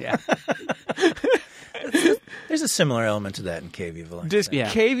Get." Yeah. There's a similar element to that in Cave Evil. Does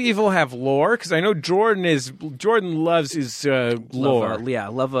Cave Evil have lore? Because I know Jordan loves his lore.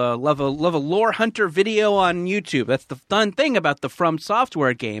 Love a lore hunter video on YouTube. That's the fun thing about the From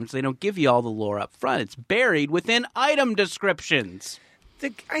Software games. They don't give you all the lore up front. It's buried within item descriptions.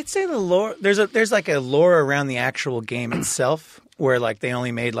 I'd say the lore. There's like a lore around the actual game itself, where like they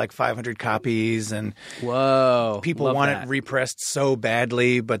only made like 500 copies, and people want it repressed so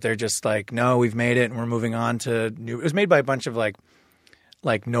badly, but they're just like, no, we've made it and we're moving on to new. It was made by a bunch of like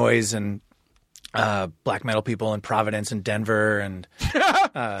noise and black metal people in Providence and Denver, and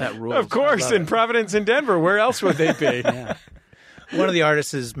that rules. Of course, in Providence and Denver, where else would they be? Yeah. One of the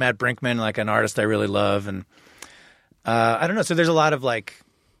artists is Matt Brinkman, like an artist I really love, and I don't know. So there's a lot of like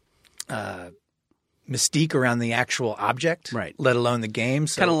mystique around the actual object, right? Let alone the game.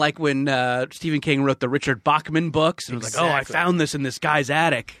 So. Kind of like when Stephen King wrote the Richard Bachman books, and it was like, oh, I found this in this guy's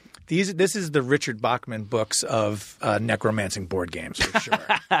attic. This is the Richard Bachman books of necromancing board games, for sure.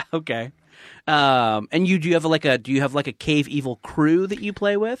 Okay. And do you have like a cave evil crew that you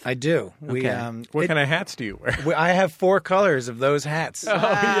play with? I do. Okay. What kind of hats do you wear? I have 4 colors of those hats. Oh,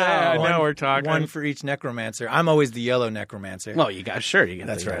 yeah. Now we're talking. One for each necromancer. I'm always the yellow necromancer. Oh, you got That's the right.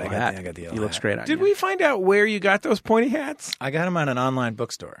 yellow I hat. got the yellow He looks hat. great on Did you. we find out where you got those pointy hats? I got them on an online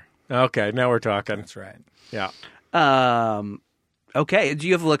bookstore. Okay, now we're talking. That's right. Yeah. Okay. Do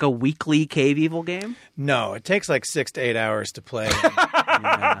you have like a weekly cave evil game? No, it takes like 6 to 8 hours to play.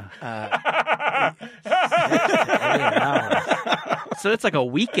 So it's like a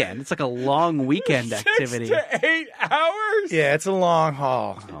weekend. It's like a long weekend activity. 6 to 8 hours? Yeah, it's a long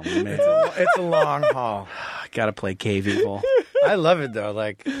haul. Oh man, It's a long haul. I gotta play cave evil. I love it though.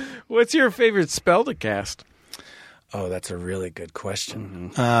 Like, What's your favorite spell to cast? oh, that's a really good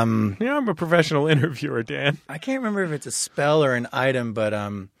question. I'm a professional interviewer, Dan. I can't remember if it's a spell or an item, but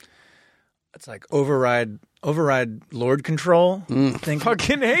it's like override Lord Control. I think.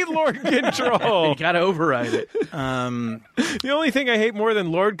 Fucking hate Lord Control. You gotta override it. The only thing I hate more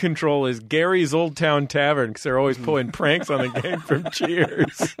than Lord Control is Gary's Old Town Tavern because they're always pulling pranks on the game from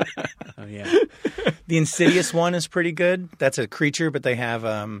Cheers. Oh yeah. The Insidious one is pretty good. That's a creature, but they have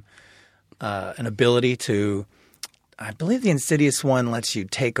an ability to. I believe the Insidious one lets you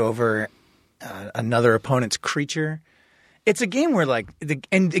take over another opponent's creature. It's a game where the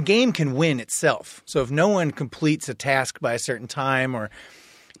game can win itself. So if no one completes a task by a certain time or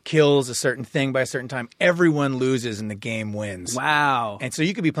kills a certain thing by a certain time, everyone loses and the game wins. Wow. And so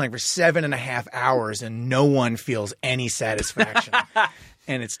you could be playing for 7.5 hours and no one feels any satisfaction.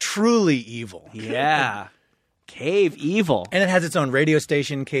 And it's truly evil. Yeah. Cave evil. And it has its own radio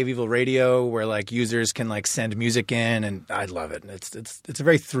station, Cave Evil Radio, where like users can like send music in, and I love it. It's a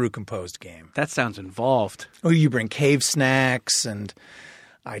very through composed game. That sounds involved. Oh, you bring cave snacks, and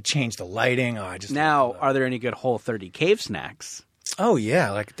I change the lighting. Oh, I just Now, are there any good Whole30 cave snacks? Oh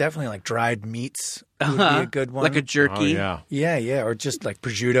yeah, like definitely like dried meats would be a good one. Like a jerky? Oh, yeah. yeah, or just like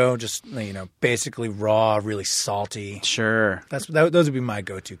prosciutto, just basically raw, really salty. Sure. Those would be my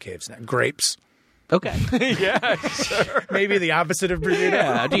go-to cave snack. Grapes, Okay. Yeah, sure. maybe the opposite of prosciutto.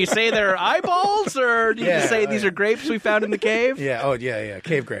 Yeah. Do you say they're eyeballs, or do you just say these are grapes we found in the cave? Yeah. Oh yeah.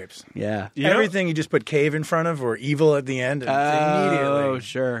 Cave grapes. Yeah. Everything you just put cave in front of or evil at the end, and it's immediately. Oh,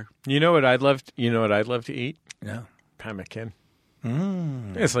 sure. You know what I'd love? To eat? No. Pemmican.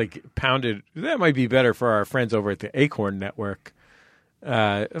 It's like pounded. That might be better for our friends over at the Acorn Network.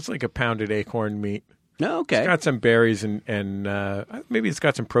 It's like a pounded acorn meat. No, okay. It's got some berries and maybe it's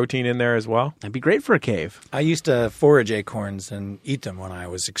got some protein in there as well. That'd be great for a cave. I used to forage acorns and eat them when I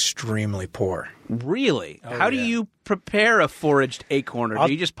was extremely poor. Really? Oh, How do yeah. you prepare a foraged acorn, or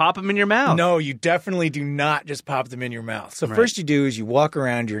do you just pop them in your mouth? No, you definitely do not just pop them in your mouth. So first you do is you walk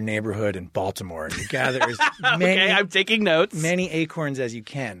around your neighborhood in Baltimore and you gather as Okay, I'm taking notes. many acorns as you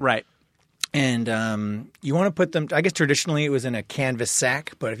can. Right. And you want to put them, I guess traditionally it was in a canvas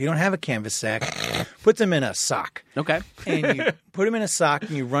sack, but if you don't have a canvas sack, put them in a sock. Okay. And you put them in a sock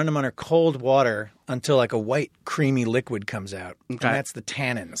and you run them under cold water until like a white creamy liquid comes out. Okay. And that's the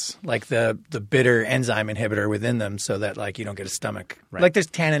tannins, like the bitter enzyme inhibitor within them so that like you don't get a stomach. Right. Like there's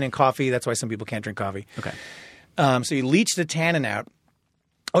tannin in coffee. That's why some people can't drink coffee. Okay. So you leach the tannin out.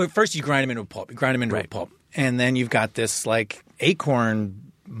 Oh, first you grind them into a pulp. You grind them into a pulp. And then you've got this like acorn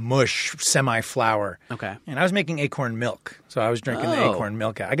mush, semi-flour. Okay. And I was making acorn milk. So I was drinking the acorn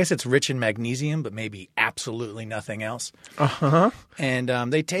milk. I guess it's rich in magnesium, but maybe absolutely nothing else. Uh-huh. And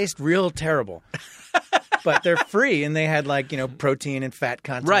they taste real terrible. But they're free, and they had like, protein and fat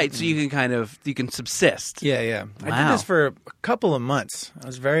content. Right, so you can subsist. Yeah. I did Wow. this for a couple of months. I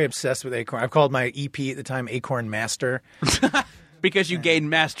was very obsessed with acorn. I called my EP at the time Acorn Master. Because you gained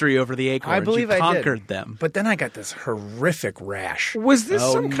mastery over the acorns. I believe you I conquered did. them. But then I got this horrific rash. Was this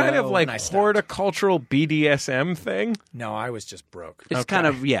Oh, some kind of no. like And I stopped. horticultural BDSM thing? No, I was just broke. It's kind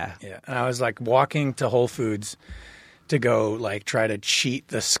of, yeah. Yeah. And I was like walking to Whole Foods to go like try to cheat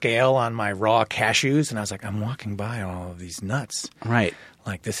the scale on my raw cashews. And I was like, I'm walking by all of these nuts. Right.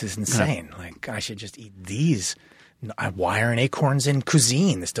 Like, this is insane. Like, I should just eat these. Why aren't acorns in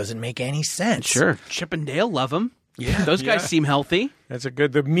cuisine? This doesn't make any sense. Sure. Chip and Dale love them. Yeah. Those guys seem healthy. That's the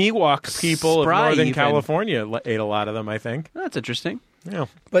Miwok people Spry of Northern even. California ate a lot of them, I think. That's interesting. Yeah.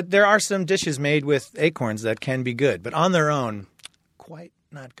 But there are some dishes made with acorns that can be good. But on their own, quite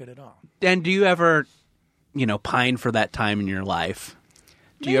not good at all. And do you ever, pine for that time in your life?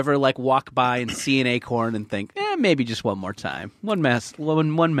 Do you ever like walk by and see an acorn and think, maybe just one more time, one last?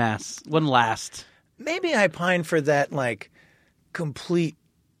 Maybe I pine for that, like, complete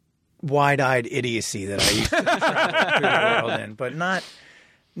wide-eyed idiocy that I used to travel through the world in, but not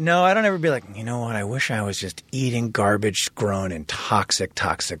No, I don't ever be like, you know what? I wish I was just eating garbage grown in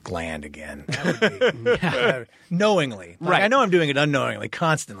toxic land again. That would be knowingly. Like, Right. I know I'm doing it unknowingly,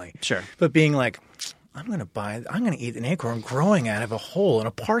 constantly. Sure. But being like, I'm going to eat an acorn growing out of a hole in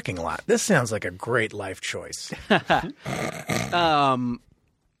a parking lot. This sounds like a great life choice.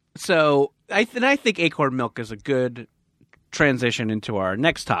 So I think acorn milk is a good transition into our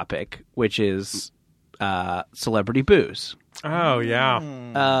next topic, which is celebrity booze. Oh, yeah.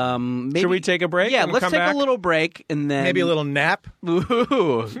 Maybe, Should we take a break? Yeah, and let's come take back? a little break and then Maybe a little nap.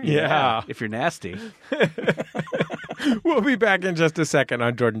 Ooh, Yeah. if you're nasty. We'll be back in just a second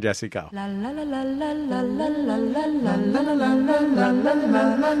on Jordan Jesse Go. La la la la la la la la la la la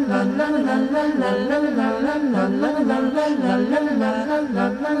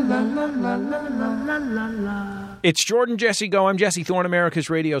la It's Jordan Jesse Go. I'm Jesse Thorne, America's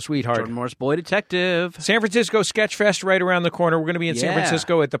radio sweetheart. Jordan Morris, boy detective. San Francisco Sketch Fest right around the corner. We're going to be in San Yeah.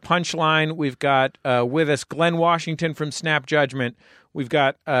 Francisco at the Punchline. We've got with us Glenn Washington from Snap Judgment. We've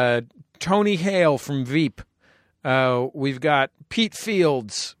got Tony Hale from Veep. We've got Pete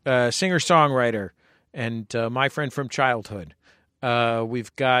Fields, singer-songwriter, and my friend from childhood.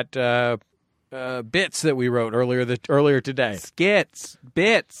 We've got bits that we wrote earlier today. Skits,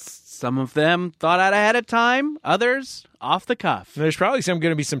 bits. Some of them thought out ahead of time. Others off the cuff. There's probably going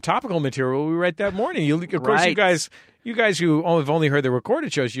to be some topical material we write that morning. Of course, Right. you guys who have only heard the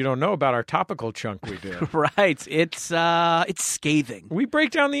recorded shows, you don't know about our topical chunk we do. Right. It's scathing. We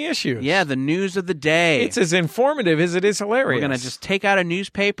break down the issues. Yeah, the news of the day. It's as informative as it is hilarious. We're going to just take out a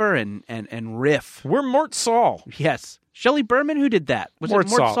newspaper and riff. We're Mort Saul. Yes. Shelley Berman, who did that? Was Mort it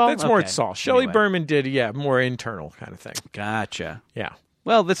Mort Saul? That's Okay. Mort Saul. Shelley Anyway. Berman did, more internal kind of thing. Gotcha. Yeah.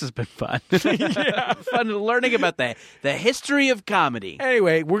 Well, this has been fun. Fun learning about the history of comedy.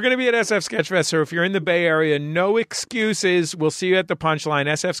 Anyway, we're going to be at SF Sketchfest, so if you're in the Bay Area, no excuses. We'll see you at the Punchline,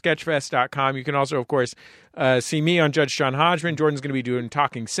 sfsketchfest.com. You can also, of course, see me on Judge John Hodgman. Jordan's going to be doing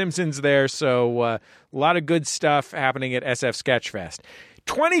Talking Simpsons there, so a lot of good stuff happening at SF Sketchfest.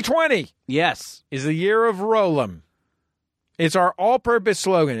 2020 Yes. is the year of Roll'em. It's our all-purpose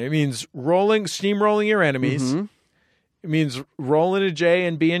slogan. It means steamrolling your enemies. Mm-hmm. It means rolling a J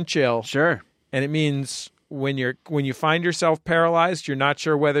and being chill. Sure. And it means when you find yourself paralyzed, you're not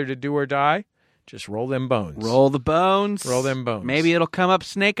sure whether to do or die, just roll them bones. Roll the bones. Roll them bones. Maybe it'll come up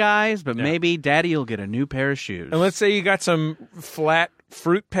snake eyes, but maybe Daddy will get a new pair of shoes. And let's say you got some flat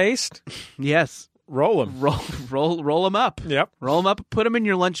fruit paste, Yes. roll them. Roll them up. Yep. Roll them up. Put them in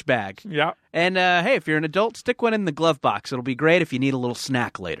your lunch bag. Yep. And hey, if you're an adult, stick one in the glove box. It'll be great if you need a little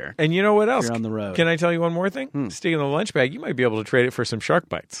snack later. And you know what else? You're on the road. Can I tell you one more thing? Stick in the lunch bag, you might be able to trade it for some shark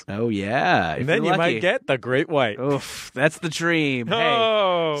bites. Oh yeah. And then you might get the great white. Oof, that's the dream.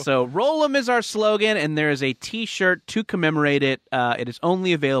 Oh. Hey, so roll 'em is our slogan, and there is a T-shirt to commemorate it. It is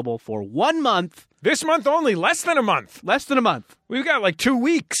only available for 1 month, This month only, less than a month. less than a month. We've got like 2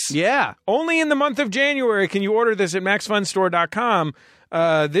 weeks. Yeah. Only in the month of January can you order this at maxfunstore.com.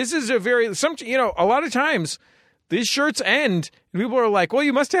 This is a lot of times these shirts end and people are like, well,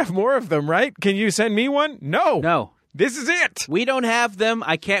 you must have more of them, right? Can you send me one? No. This is it. We don't have them.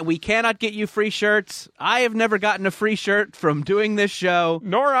 We cannot get you free shirts. I have never gotten a free shirt from doing this show.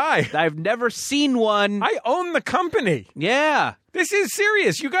 Nor I. I've never seen one. I own the company. Yeah. This is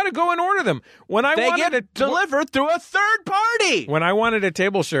serious. You got to go and order them. They get delivered through a third party. When I wanted a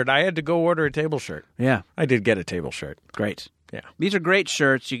table shirt, I had to go order a table shirt. Yeah. I did get a table shirt. Great. Yeah. These are great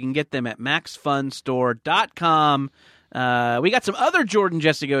shirts. You can get them at maxfunstore.com. We got some other Jordan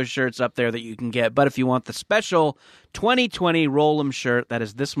Jesse Go shirts up there that you can get, but if you want the special 2020 Roll'em shirt, that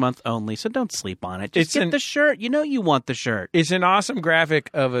is this month only, so don't sleep on it. Just get the shirt. You know you want the shirt. It's an awesome graphic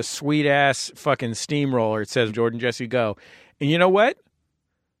of a sweet-ass fucking steamroller. It says Jordan Jesse Go. And you know what?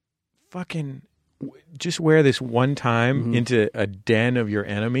 Fucking just wear this one time into a den of your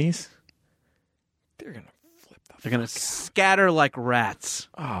enemies. They're going to flip the They're going to scatter like rats.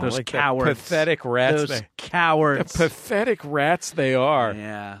 Oh, Those like the cowards. pathetic rats. Those cowards. The pathetic rats they are.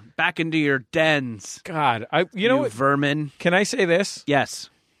 Yeah. Back into your dens. God, you know what? Vermin. Can I say this?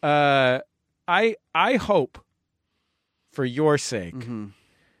 Yes. I hope, for your sake,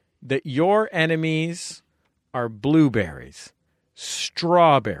 that your enemies are blueberries,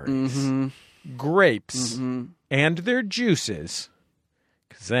 strawberries, grapes, and their juices.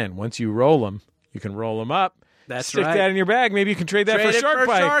 Because then, once you roll them, you can roll them up. That's Stick right. that in your bag. Maybe you can trade that Trade for it shark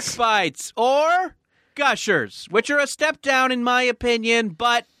bites. Shark bites. Or gushers, which are a step down in my opinion,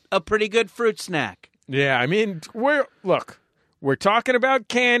 but a pretty good fruit snack. Yeah, I mean, we're talking about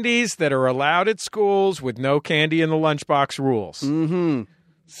candies that are allowed at schools with no candy in the lunchbox rules.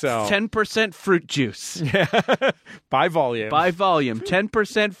 So 10% fruit juice. by volume. By volume.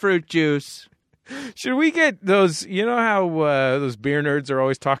 10% fruit juice. Should we get those? You know how those beer nerds are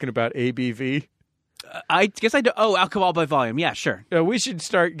always talking about ABV? I guess I do. Oh, alcohol by volume. Yeah, sure. We should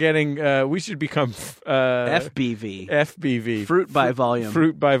start getting. We should become FBV. FBV. Fruit by volume.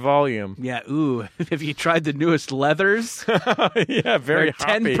 Fruit by volume. Yeah. Ooh. Have you tried the newest leathers? Yeah, very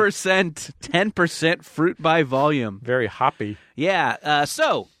hoppy. 10% fruit by volume. Very hoppy. Yeah.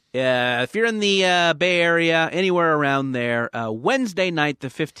 So if you're in the Bay Area, anywhere around there, Wednesday night, the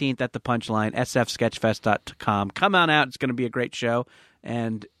 15th at the Punchline, sfsketchfest.com. Come on out. It's going to be a great show.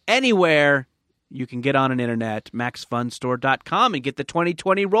 And anywhere you can get on an internet, maxfunstore.com, and get the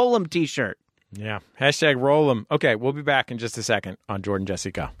 2020 Roll 'em t-shirt. Yeah. Hashtag roll 'em. Okay, we'll be back in just a second on Jordan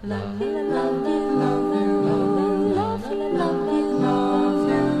Jesse Go.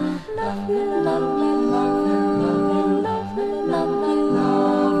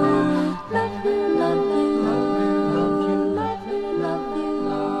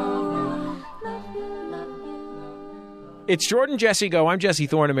 It's Jordan Jesse Go. I'm Jesse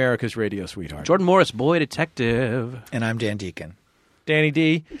Thorne, America's radio sweetheart. Jordan Morris, boy detective. And I'm Dan Deacon. Danny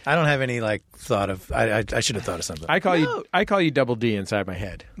D. I don't have any thought of. I should have thought of something. I call you Double D inside my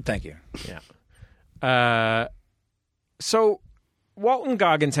head. Thank you. Yeah. So Walton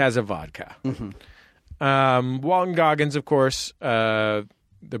Goggins has a vodka. Mm-hmm. Walton Goggins, of course, the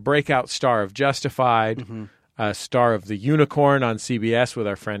breakout star of Justified, star of The Unicorn on CBS with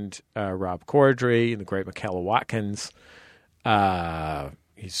our friend Rob Corddry and the great Michaela Watkins.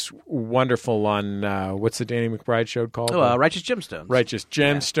 He's wonderful on what's the Danny McBride show called? Righteous Gemstones. Righteous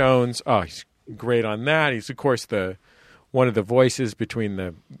Gemstones. Yeah. Oh, he's great on that. He's of course one of the voices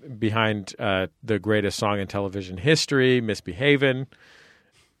behind the greatest song in television history, Misbehavin'.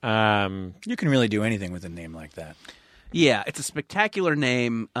 You can really do anything with a name like that. Yeah, it's a spectacular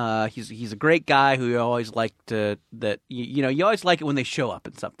name. He's a great guy who you always like you always like it when they show up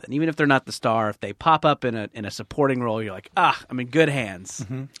in something, even if they're not the star. If they pop up in a supporting role, you're like, I'm in good hands.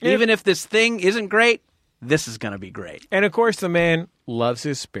 Mm-hmm. Even if this thing isn't great, this is going to be great. And of course, the man loves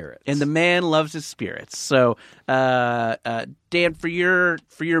his spirits. So, Dan, for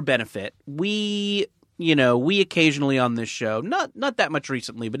your benefit, we occasionally on this show, not that much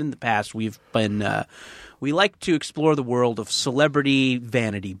recently, but in the past, we've been. We like to explore the world of celebrity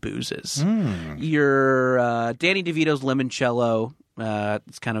vanity boozes. Your Danny DeVito's limoncello.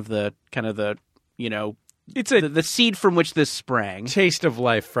 It's kind of the it's the seed from which this sprang. Taste of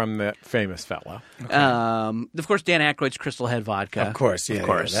life from the famous fella. Okay. Of course, Dan Aykroyd's Crystal Head vodka. Of course, yeah,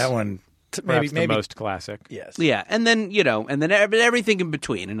 that one. Maybe the most classic. Yes. Yeah, and then everything in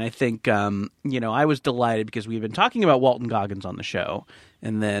between. And I think I was delighted because we've been talking about Walton Goggins on the show,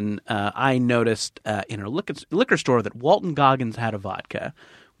 and then I noticed in a liquor store that Walton Goggins had a vodka,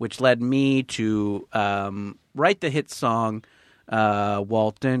 which led me to write the hit song.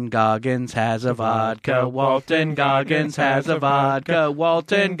 Walton Goggins has a vodka. Walton Goggins has a vodka.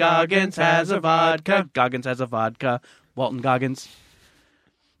 Walton Goggins has a vodka. Goggins has a vodka. Walton Goggins.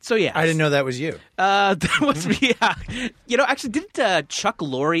 So yeah, I didn't know that was you. That was me. Yeah. Actually, didn't Chuck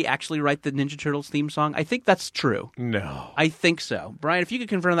Lorre actually write the Ninja Turtles theme song? I think that's true. No, I think so. Brian, if you could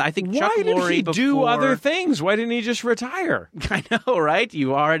confirm that, I think Chuck Lorre. Why did he do before... other things? Why didn't he just retire? I know, right?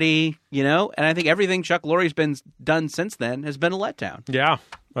 You already, and I think everything Chuck Lorre's been done since then has been a letdown. Yeah.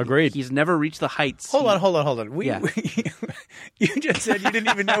 Agreed. He's never reached the heights. Hold on. You just said you didn't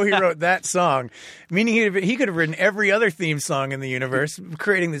even know he wrote that song, meaning he could have written every other theme song in the universe,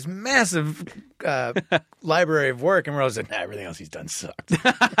 creating this massive library of work, and we're all saying, everything else he's done sucked.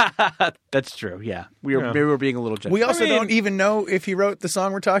 That's true, yeah. Maybe we're being a little generous. We also don't even know if he wrote the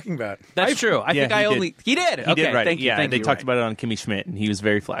song we're talking about. That's true. I think he did. He did write thank it. you. Yeah, they talked about it on Kimmy Schmidt, and he was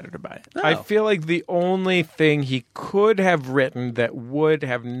very flattered about it. I feel like the only thing he could have written that would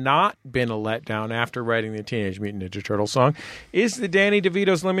have not been a letdown after writing the Teenage Mutant Ninja Turtles song is the Danny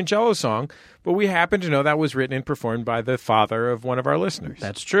DeVito's Limoncello song, but we happen to know that was written and performed by the father of one of our listeners.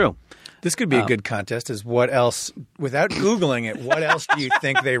 That's true. This could be a good contest, is what else, without Googling it, what else do you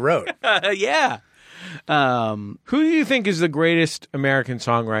think they wrote? Yeah. Who do you think is the greatest American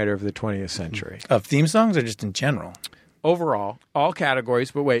songwriter of the 20th century? Of theme songs or just in general? Overall, all categories,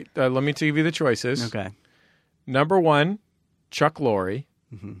 but wait, let me give you the choices. Okay. Number 1, Chuck Lorre.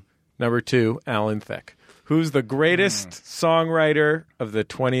 Mm-hmm. Number 2, Alan Thicke. Who's the greatest songwriter of the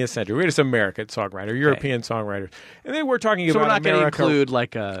 20th century? Greatest American songwriter, European songwriter. And then we're talking about America. So we're not going to include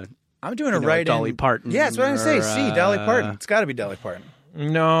like a... I'm doing a write-in. Dolly Parton. Yeah, that's what I'm going to say. Dolly Parton. It's got to be Dolly Parton.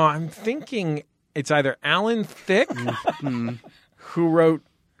 No, I'm thinking it's either Alan Thicke, who wrote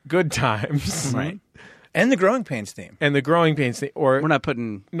Good Times, right, And the Growing Pains theme. And the Growing Pains theme. Or We're not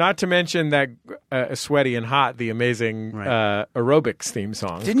putting... not to mention that Sweaty and Hot, the amazing aerobics theme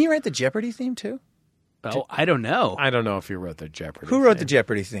song. Didn't you write the Jeopardy theme too? Oh, I don't know. I don't know if you wrote the Jeopardy Who wrote theme. the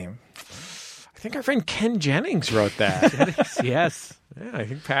Jeopardy theme? I think our friend Ken Jennings wrote that. Yes. Yeah, I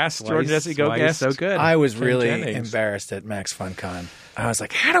think past Why Jordan he's- Jesse Go why he's guest. so good. I was Ken really Jennings. embarrassed at Max FunCon. I was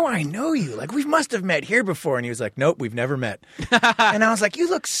like, how do I know you? Like, we must have met here before. And he was like, nope, we've never met. And I was like, you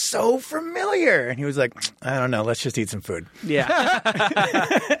look so familiar. And he was like, I don't know. Let's just eat some food. Yeah.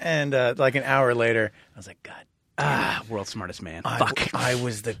 And like an hour later, I was like, God, World's smartest man. I, Fuck. I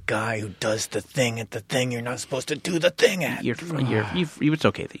was the guy who does the thing at the thing you're not supposed to do the thing at. It's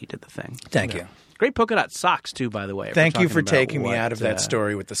okay that you did the thing. Thank you. Great polka dot socks, too, by the way. if Thank we're you talking for about taking me what, out of that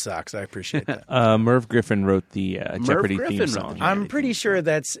story with the socks. I appreciate that. Merv Griffin wrote the Jeopardy Griffin theme wrote song. the I'm pretty sure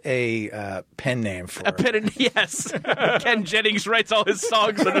that's a pen name for it. Yes. Ken Jennings writes all his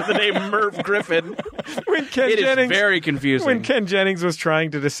songs under the name Merv Griffin. When Ken It is Jennings, very confusing. when Ken Jennings was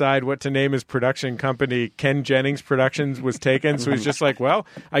trying to decide what to name his production company, Ken Jennings Productions was taken. So he's just like, well,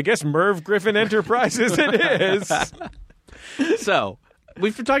 I guess Merv Griffin Enterprises it is. So,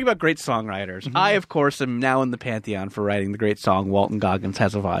 we've been talking about great songwriters. Mm-hmm. I, of course, am now in the pantheon for writing the great song Walton Goggins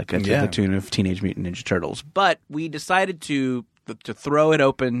Has a Vodka to Yeah. the tune of Teenage Mutant Ninja Turtles. But we decided to throw it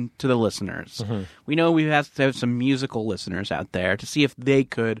open to the listeners. Mm-hmm. We know we have to have some musical listeners out there to see if they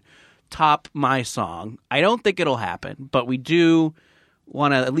could top my song. I don't think it'll happen, but we do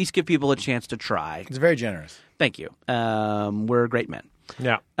want to at least give people a chance to try. It's very generous. Thank you. We're great men.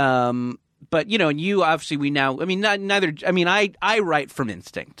 Yeah. But you obviously I write from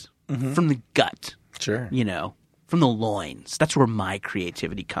instinct, from the gut, Sure. from the loins. That's where my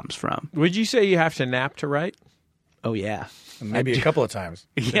creativity comes from. Would you say you have to nap to write? Oh yeah, Maybe a couple of times.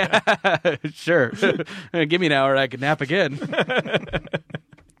 yeah, sure. Give me an hour, I can nap again.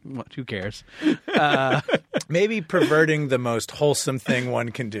 What? Who cares? Maybe perverting the most wholesome thing one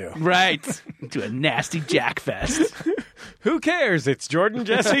can do. Right, to a nasty jackfest. Who cares? It's Jordan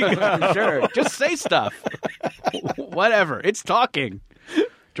Jesse Go. Sure, just say stuff. Whatever. It's talking.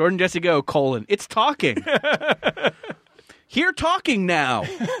 Jordan Jesse Go, it's talking. Hear talking now.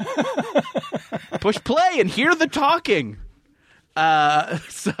 Push play and hear the talking.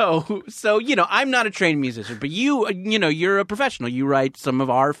 So I'm not a trained musician, but you're a professional. You write some of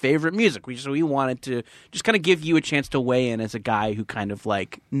our favorite music. So we wanted to just kind of give you a chance to weigh in as a guy who kind of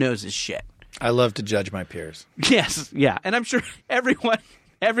like knows his shit. I love to judge my peers. Yes, yeah, and I'm sure everyone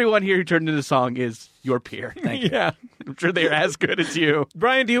here who turned into song is your peer. Thank you. Yeah. I'm sure they're as good as you.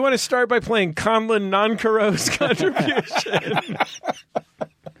 Brian, do you want to start by playing Conlon Noncaro's contribution?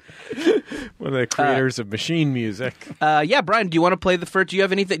 One of the creators of machine music. Yeah, Brian, do you want to play the first? Do you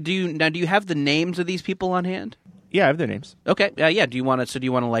have anything? Do you have the names of these people on hand? Yeah, I have their names. Okay, yeah. Do you want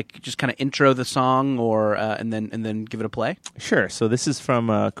to like just kind of intro the song, or and then give it a play? Sure. So this is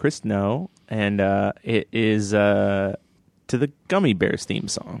from Chris No, and it is to the Gummy Bears theme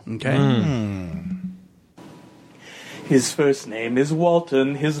song. Okay. His first name is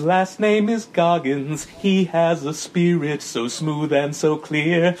Walton, his last name is Goggins. He has a spirit so smooth and so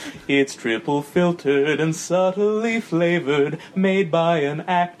clear. It's triple filtered and subtly flavored, made by an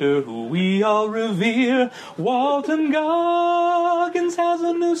actor who we all revere. Walton Goggins has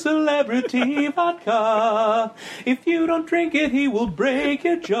a new celebrity vodka. If you don't drink it, he will break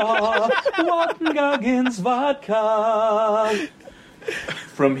your jaw. Walton Goggins vodka.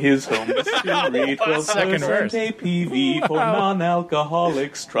 From his home distillery, 12% Second verse. APV for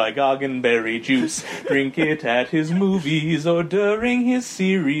non-alcoholics. Try Goggenberry juice. Drink it at his movies or during his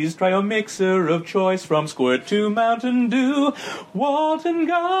series. Try a mixer of choice from Squirt to Mountain Dew. Walton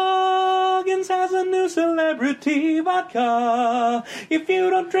Goggins has a new celebrity vodka. If you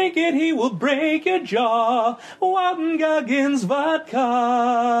don't drink it, he will break your jaw. Walton Goggins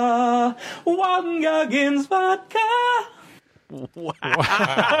vodka. Walton Goggins vodka.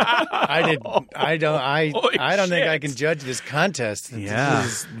 I don't think I can judge this contest. Yeah.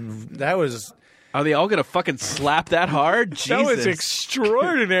 That was Are they all gonna fucking slap that hard? Jesus. That was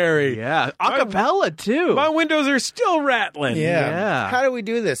extraordinary. Yeah, acapella too. My windows are still rattling. Yeah. How do we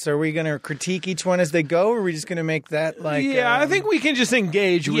do this? Are we going to critique each one as they go, or are we just going to make that like? I think we can just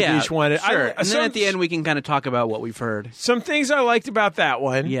engage with Yeah, each one. Sure. And then at the end, we can kind of talk about what we've heard. Some things I liked about that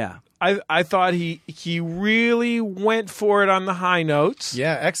one. Yeah. I thought he really went for it on the high notes.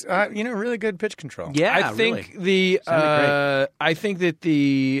 Yeah, really good pitch control. Yeah, I think really. I think that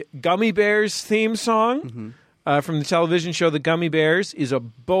the Gummy Bears theme song from the television show The Gummy Bears is a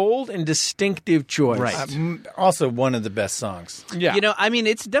bold and distinctive choice. Right. Also, one of the best songs. Yeah.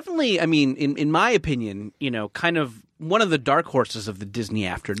 It's definitely, in my opinion, kind of one of the dark horses of the Disney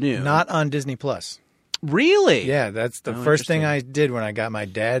afternoon. Not on Disney Plus. Really? Yeah, that's the first thing I did when I got my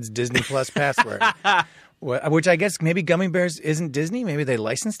dad's Disney Plus password. Which I guess maybe Gummy Bears isn't Disney. Maybe they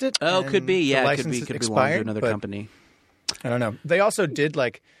licensed it. Oh, could be. Yeah, it could be belong to another but company. I don't know. They also did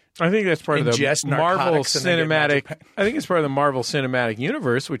like I think that's part of the ingest Marvel narcotics and then get magic cinematic. I think it's part of the Marvel Cinematic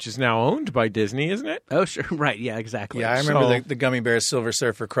Universe, which is now owned by Disney, isn't it? Oh, sure. Right. Yeah, exactly. Yeah, I remember the Gummy Bears Silver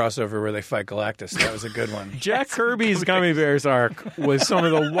Surfer crossover where they fight Galactus. That was a good one. Jack Kirby's Gummy Bears arc was some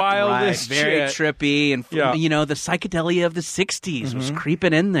of the wildest very shit. trippy, and the psychedelia of the '60s was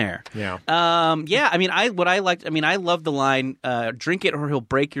creeping in there. Yeah. I mean, I love the line, "Drink it or he'll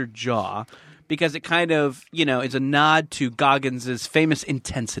break your jaw," because it kind of is a nod to Goggins' famous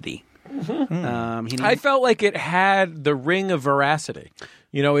intensity. I felt like it had the ring of veracity.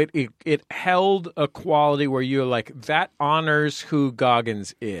 It held a quality where you're like, that honors who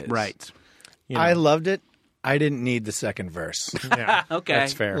Goggins is. Right. I loved it. I didn't need the second verse. Yeah. Okay.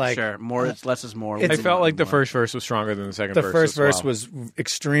 That's fair. Sure. More is less is more. I felt like the first verse was stronger than the second The verse. first as well. verse was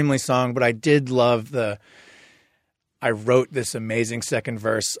extremely strong, but I did love I wrote this amazing second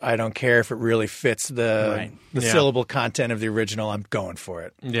verse. I don't care if it really fits the syllable content of the original. I'm going for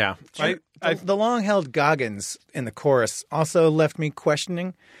it. Yeah. The long-held Goggins in the chorus also left me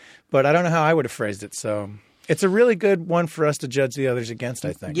questioning, but I don't know how I would have phrased it. So it's a really good one for us to judge the others against,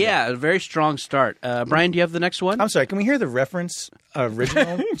 I think. Yeah, a very strong start. Brian, do you have the next one? I'm sorry. Can we hear the reference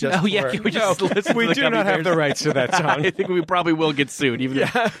original? Just Can we just listen we to the do Gummy not have Bears? the rights to that song. I think we probably will get sued.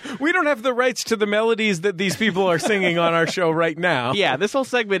 We don't have the rights to the melodies that these people are singing on our show right now. Yeah, this whole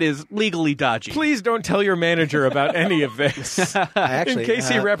segment is legally dodgy. Please don't tell your manager about any of this. Actually, in case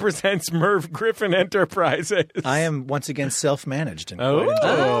he represents Merv Griffin Enterprises. I am once again self-managed. And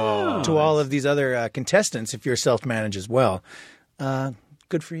Oh. to all of these other contestants, if you're self-managed as well,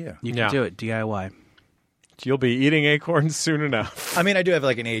 good for you. You can do it, DIY. You'll be eating acorns soon enough. I mean, I do have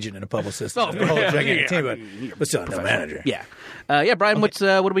like an agent and a publicist, and a whole gigantic team, but still no manager. Yeah. Brian, what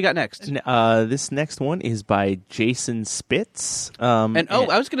do we got next? This next one is by Jason Spitz. I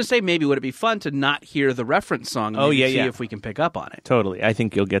was going to say, maybe would it be fun to not hear the reference song and see if we can pick up on it. Totally. I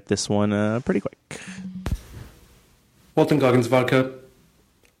think you'll get this one pretty quick. Walton Goggins vodka.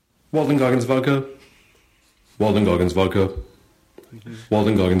 Walton Goggins vodka. Walton Goggins vodka.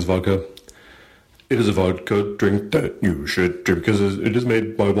 Walton Goggins vodka. It is a vodka drink that you should drink because it is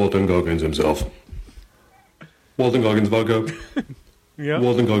made by Walton Goggins himself. Walton Goggins vodka. Yeah.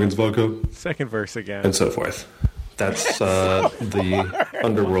 Walton Goggins vodka. Second verse again. And so forth. That's the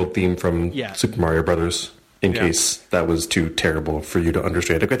underworld theme from Super Mario Brothers, in case that was too terrible for you to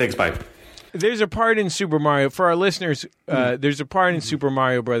understand. Okay, thanks, bye. There's a part in Super Mario, for our listeners, there's a part in Super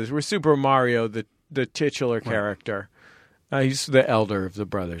Mario Brothers where Super Mario, the titular character, he's the elder of the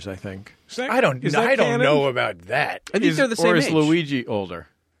brothers, I think. I don't know about that. I think they're the same or age. is Luigi older?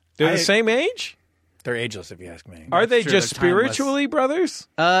 They're the same age? They're ageless, if you ask me. Are they sure just they're timeless. spiritually brothers?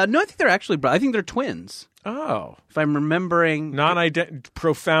 No, I think they're actually I think they're twins. Oh. If I'm remembering.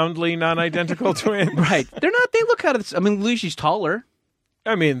 Profoundly non-identical twins? Right. They're not. They look kind of. I mean, Luigi's taller.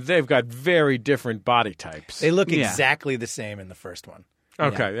 I mean, they've got very different body types. They look exactly the same in the first one.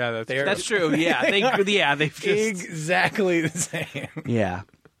 Okay, yeah, That's true. Yeah, they've just Exactly the same. yeah.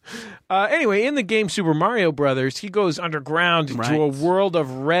 Anyway, in the game Super Mario Brothers, he goes underground into a world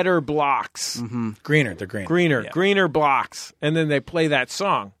of redder blocks. Mm-hmm. Greener, they're greener. Greener blocks. And then they play that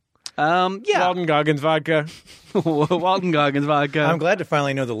song. Walton Goggins vodka. Walton Goggins vodka. I'm glad to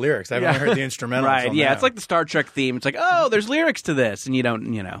finally know the lyrics. I've only heard the instrumental. Right, yeah. It's like the Star Trek theme. It's like, oh, there's lyrics to this. And you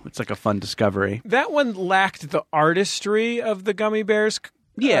don't, it's like a fun discovery. That one lacked the artistry of the Gummy Bears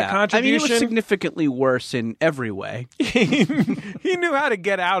contribution. I mean, it was significantly worse in every way. He knew how to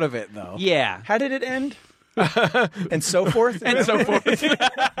get out of it, though. Yeah. How did it end? And so forth? And so forth.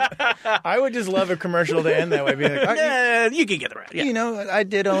 I would just love a commercial to end that way. Be like, you can get the right.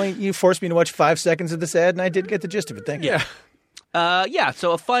 Yeah. You forced me to watch 5 seconds of this ad, and I did get the gist of it. Thank you. Yeah.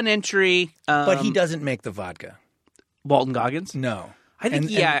 So a fun entry. But he doesn't make the vodka. Walton Goggins? No. I think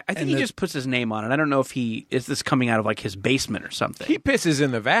he just puts his name on it. I don't know if is this coming out of like his basement or something. He pisses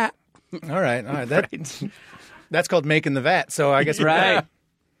in the vat. All right. That's called making the vat. So I guess right.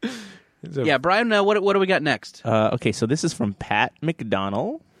 Yeah, Brian, what do we got next? Okay, so this is from Pat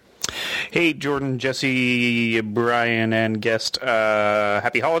McDonnell. Hey, Jordan, Jesse, Brian, and guest.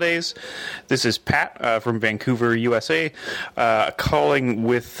 Happy holidays. This is Pat from Vancouver, USA, calling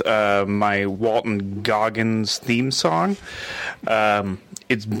with my Walton Goggins theme song.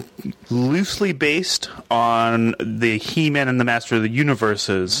 It's loosely based on the He-Man and the Master of the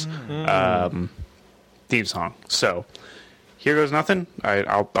Universe's theme song. So here goes nothing.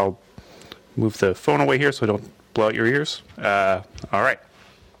 I'll move the phone away here so I don't blow out your ears. All right.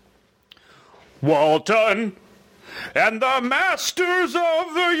 Walton and the masters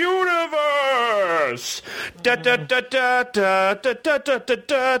of the universe. Da da da da da da da da da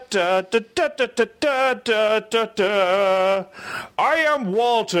da da da da da. I am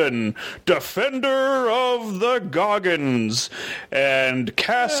Walton, defender of the Goggins, and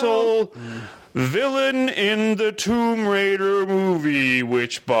Castle, villain in the Tomb Raider movie,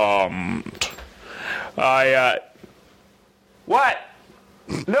 which bombed. What?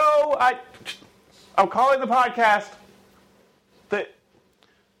 No, I'm calling the podcast.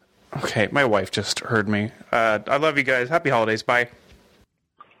 Okay, my wife just heard me. I love you guys. Happy holidays. Bye.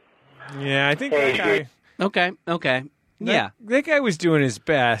 Yeah, I think that guy. Okay. Yeah, that guy was doing his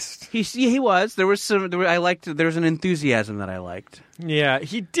best. he was. There was some. There was an enthusiasm that I liked. Yeah,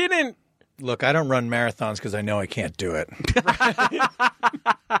 he didn't. Look, I don't run marathons because I know I can't do it.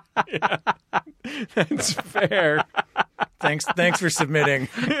 Yeah, that's fair. Thanks for submitting.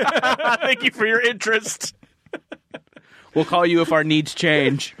 Thank you for your interest. We'll call you if our needs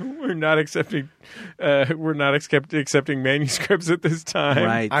change. We're not accepting. Accepting manuscripts at this time.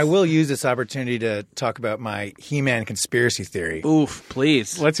 Right. I will use this opportunity to talk about my He-Man conspiracy theory. Oof,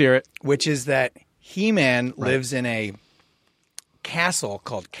 please. Let's hear it. Which is that He-Man lives in a castle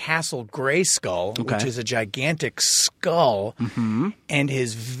called Castle Grayskull, which is a gigantic skull, and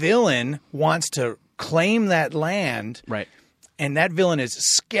his villain wants to claim that land. Right. And that villain is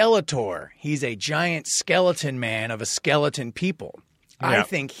Skeletor. He's a giant skeleton man of a skeleton people. I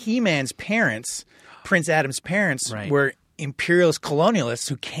think He-Man's parents, Prince Adam's parents, were imperialist colonialists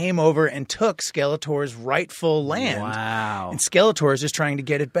who came over and took Skeletor's rightful land. Wow. And Skeletor is just trying to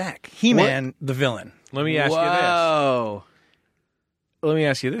get it back. He-Man, the villain. Let me ask you Whoa. this. Let me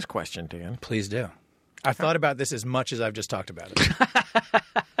ask you this question, Dan. Please do. I've thought about this as much as I've just talked about it.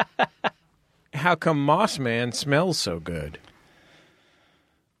 How come Moss Man smells so good?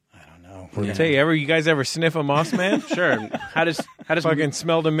 I don't know. You guys ever sniff a Moss Man? Sure. How does Fucking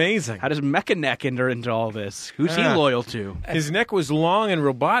smelled amazing. How does Mechaneck enter into all this? Who's he loyal to? His neck was long and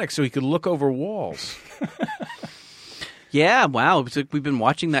robotic, so he could look over walls. Yeah, wow. It's like we've been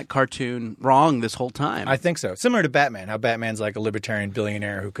watching that cartoon wrong this whole time. I think so. Similar to Batman, how Batman's like a libertarian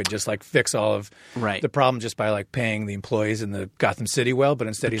billionaire who could just like fix all of the problem just by like paying the employees in the Gotham City well, but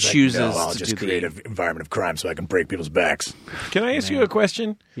instead he's chooses like, no, I'll to just do create an environment of crime so I can break people's backs. Can I ask you a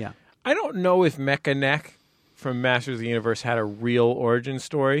question? Yeah. I don't know if Mechaneck from Masters of the Universe had a real origin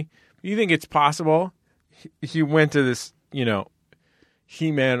story. You think it's possible? He went to this,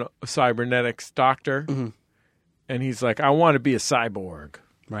 He-Man cybernetics doctor. Mm-hmm. And he's like, I want to be a cyborg.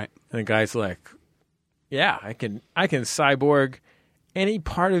 Right. And the guy's like, yeah, I can cyborg any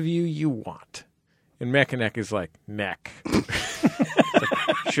part of you want. And Mechaneck is like, neck.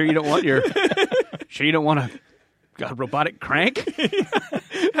 Sure you don't want a robotic crank?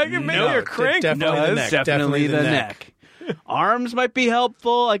 I can make your crank. Definitely the neck. Arms might be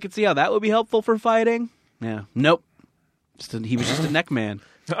helpful. I could see how that would be helpful for fighting. Yeah. Nope. He was just a neck man.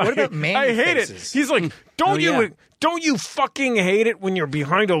 What about man I hate faces? it. He's like, don't you fucking hate it when you're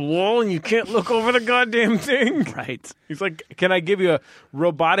behind a wall and you can't look over the goddamn thing? Right. He's like, can I give you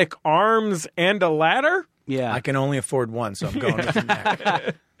robotic arms and a ladder? Yeah. I can only afford one, so I'm going with the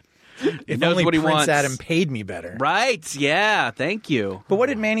neck. If knows only what he Prince wants. Adam paid me better. Right. Yeah. Thank you. But what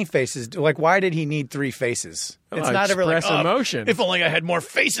did Manny faces do? Like, why did he need three faces? It's not ever like, express emotion. If only I had more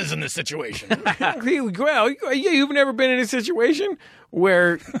faces in this situation. Well, you've never been in a situation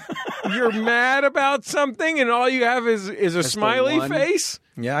where you're mad about something and all you have is a smiley face?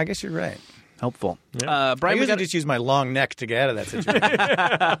 Yeah, I guess you're right. Helpful. Yeah. Brian, I usually just use my long neck to get out of that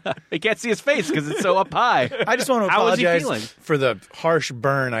situation. They can't see his face because it's so up high. I just want to How is he apologize feeling? for the harsh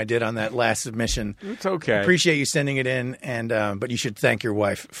burn I did on that last submission. It's okay. Appreciate you sending it in, and but you should thank your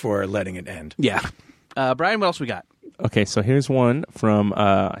wife for letting it end. Yeah. Brian, what else we got? Okay, so here's one from,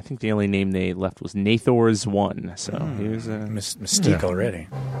 I think the only name they left was Nathor's One. So here's a... Mystique already.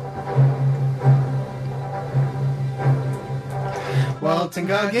 Walton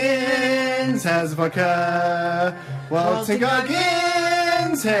Goggins has vodka. Walton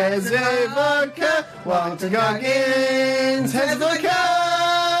Goggins has a vodka. Walton Goggins has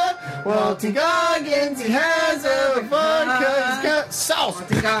vodka. Walton Goggins, he has a vodka. He's got sauce.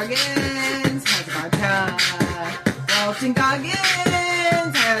 Walton Goggins has a vodka. Walton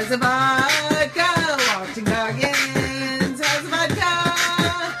Goggins has a vodka. Walton Goggins has a vodka.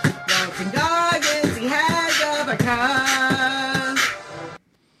 Walton Goggins, he has a vodka.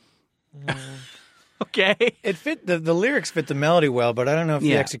 Okay. It fit the lyrics fit the melody well, but I don't know if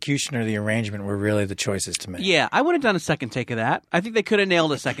the execution or the arrangement were really the choices to make. Yeah, I would have done a second take of that. I think they could have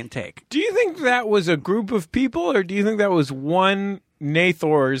nailed a second take. Do you think that was a group of people, or do you think that was one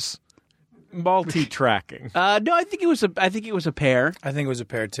Nathor's multi-tracking. No, I think it was a pair. I think it was a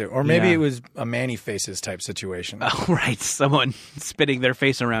pair too, or maybe Yeah. it was a Manny Faces type situation. Oh, right. Someone spinning their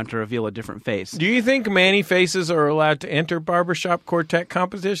face around to reveal a different face. Do you think Manny Faces are allowed to enter barbershop quartet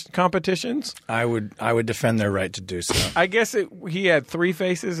competitions? I would defend their right to do so. I guess he had 3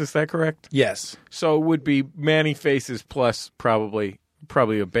 faces. Is that correct? Yes, So it would be Manny Faces plus probably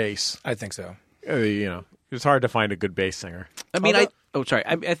a bass. I think so. It's hard to find a good bass singer. I mean, I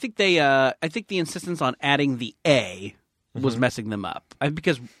think I think the insistence on adding the A was messing them up.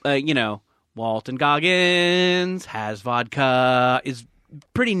 Because Walton Goggins has vodka is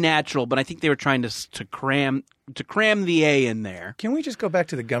pretty natural, but I think they were trying to cram the A in there. Can we just go back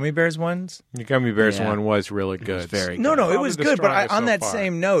to the Gummy Bears ones? The Gummy Bears Yeah. one was really good. was very No, it Probably was the good. But strongest on so that far.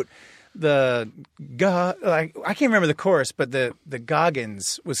 same note, I can't remember the chorus, but the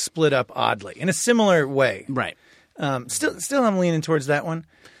Goggins was split up oddly in a similar way. Right. Still, I'm leaning towards that one.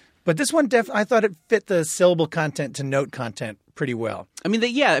 But this one, I thought it fit the syllable content to note content pretty well. I mean,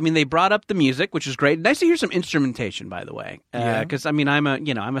 they brought up the music, which is great. Nice to hear some instrumentation, by the way. Because I'm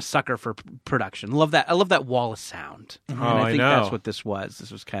a sucker for production. I love that wall of sound. And I think know. that's what this was. This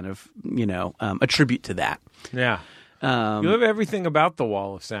was kind of a tribute to that. Yeah. You love everything about the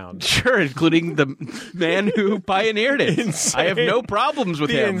Wall of Sound. Sure, including the man who pioneered it. I have no problems with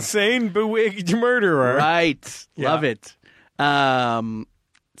The him. insane bewigged murderer. Right, love it.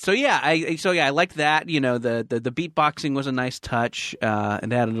 So I liked that. The beatboxing was a nice touch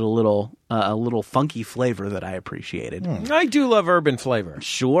and added a little funky flavor that I appreciated. I do love urban flavor.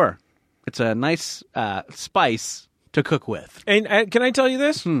 Sure, it's a nice spice to cook with. And can I tell you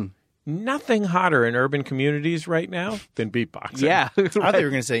this? Nothing hotter in urban communities right now than beatboxing. Yeah, I thought you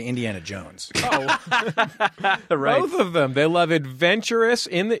were going to say Indiana Jones. right. Both of them. They love adventurous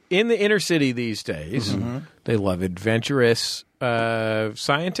in the inner city these days. They love adventurous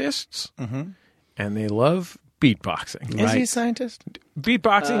scientists, and they love beatboxing. Is he a scientist?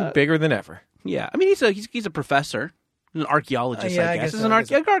 Beatboxing bigger than ever. Yeah, I mean he's a professor. An archaeologist, Yeah, I I guess. guess As so, an I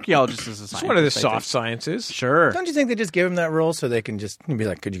guess archaeologist is a scientist. It's one of the I think. soft sciences. Sure. Don't you think they just gave him that role so they can just be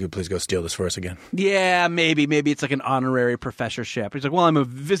like, could you please go steal this for us again? Yeah, maybe it's like an honorary professorship. He's like, well, I'm a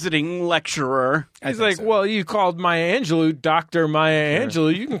visiting lecturer. He's like, well, you called Maya Angelou Dr. Maya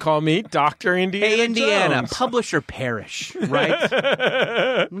Angelou. You can call me Dr. Indiana Hey, Indiana, Jones. publish or perish,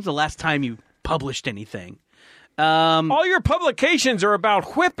 right? When's the last time you published anything? All your publications are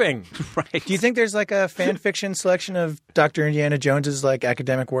about whipping. Right. Do you think there's like a fan fiction selection of Dr. Indiana Jones's like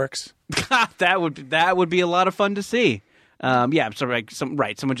academic works? that would be a lot of fun to see.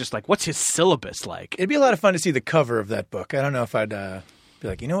 Someone just like, what's his syllabus like? It'd be a lot of fun to see the cover of that book. I don't know if I'd be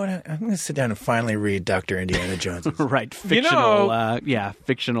like, you know what? I'm going to sit down and finally read Dr. Indiana Jones. Right, fictional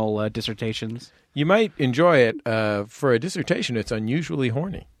dissertations. You might enjoy it. For a dissertation, it's unusually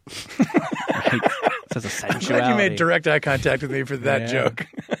horny. Right. Says a I'm glad sensuality. you made direct eye contact with me for that Yeah. joke.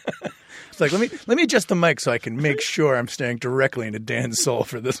 It's like, let me adjust the mic so I can make sure I'm staring directly into Dan's soul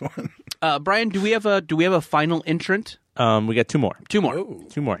for this one. Brian, do we have a final entrant? We got 2 more. 2 more. Ooh.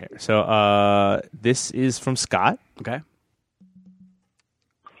 2 more here. So this is from Scott. Okay.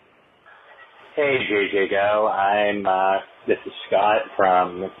 Hey, JJ Go. This is Scott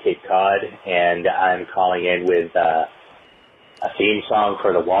from Cape Cod, and I'm calling in with a theme song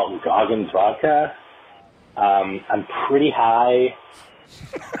for the Walton Goggins vodka. I'm pretty high,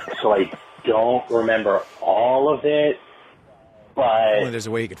 so I don't remember all of it, Only but there's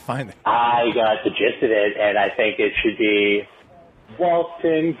a way you could find it. I got the gist of it, and I think it should be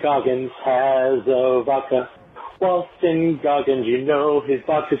Walton Goggins has a vodka. Walton Goggins, you know his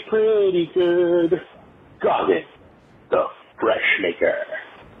vodka's pretty good. Goggins, the fresh maker.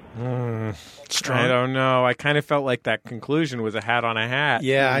 I don't know. I kind of felt like that conclusion was a hat on a hat.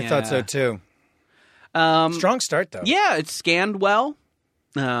 Yeah, I thought so too. Strong start though. Yeah, it's scanned well.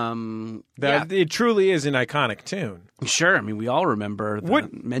 It truly is an iconic tune. Sure. I mean, we all remember the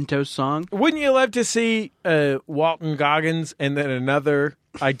Mentos song. Wouldn't you love to see Walton Goggins and then another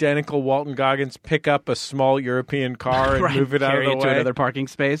identical Walton Goggins pick up a small European car and Right, move it out of carry the it way? to another parking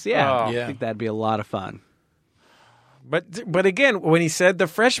space. Yeah. Oh. I think that'd be a lot of fun. But again, when he said the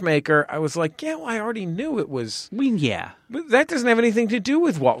fresh maker, I was like, yeah, well, I already knew it was. Yeah. But that doesn't have anything to do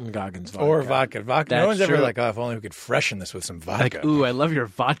with Walton Goggins vodka. Or vodka. No That's one's ever true. like, oh, if only we could freshen this with some vodka. Like, ooh, I love your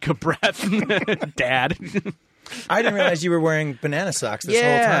vodka breath, Dad. I didn't realize you were wearing banana socks this whole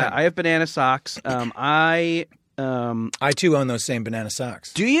Yeah, time. I have banana socks. I too own those same banana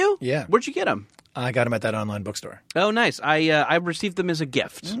socks. do you? Yeah. Where'd you get them? I got them at that online bookstore. Oh, nice. I received them as a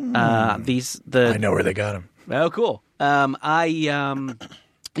gift. I know where they got them. Oh, cool.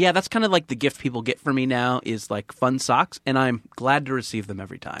 Yeah, that's kind of like the gift people get for me now is like fun socks, and I'm glad to receive them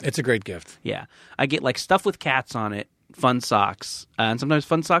every time. It's a great gift. Yeah. I get like stuff with cats on it, fun socks, and sometimes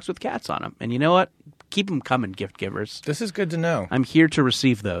fun socks with cats on them. And you know what? Keep them coming, gift givers. This is good to know. I'm here to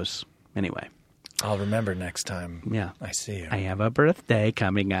receive those. Anyway. I'll remember next time I see you. I have a birthday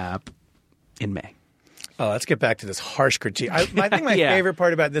coming up in May. Oh, let's get back to this harsh critique. I think my favorite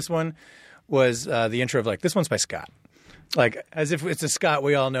part about this one was the intro of like, this one's by Scott. Like, as if it's a Scott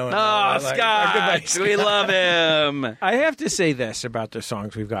we all know. Scott! We love him! I have to say this about the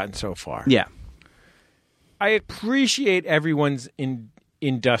songs we've gotten so far. Yeah. I appreciate everyone's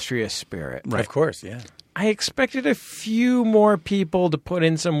industrious spirit. Right. Of course, yeah. I expected a few more people to put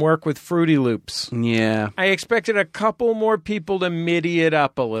in some work with Fruity Loops. Yeah. I expected a couple more people to MIDI it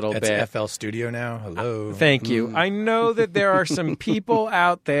up a little bit. It's FL Studio now. Hello. Thank you. I know that there are some people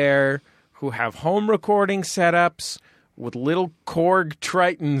out there who have home recording setups with little Korg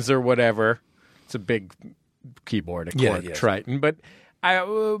Tritons or whatever. It's a big keyboard, a Korg Triton. But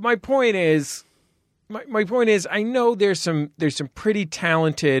my point is, I know there's some pretty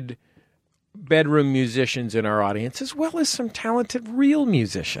talented bedroom musicians in our audience, as well as some talented real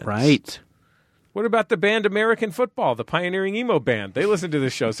musicians. Right. What about the band American Football, the pioneering emo band? They listen to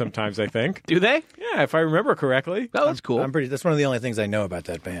this show sometimes, I think. Do they? Yeah, if I remember correctly. Oh, that's cool. That's one of the only things I know about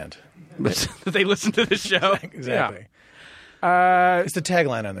that band. They listen to the show. Exactly. It's the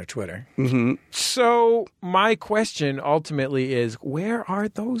tagline on their Twitter. Mm-hmm. So my question ultimately is, where are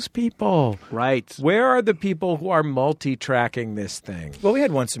those people? Right. Where are the people who are multi-tracking this thing? Well, we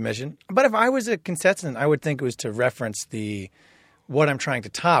had one submission, but if I was a contestant, I would think it was to reference what I'm trying to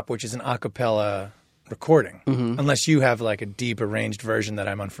top, which is an a cappella recording, unless you have like a deep arranged version that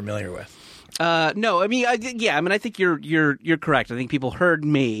I'm unfamiliar with. No, I mean, I think you're correct. I think people heard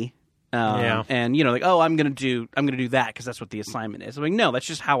me. And like, oh, I'm gonna do that because that's what the assignment is. I'm like, no, that's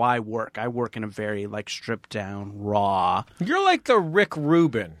just how I work. I work in a very like stripped down, raw. You're like the Rick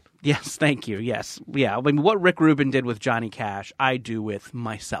Rubin. Yes, thank you. Yes, yeah. I mean, what Rick Rubin did with Johnny Cash, I do with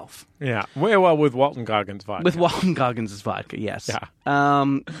myself. Yeah, well, with Walton Goggins vodka. With Walton Goggins' vodka, yes.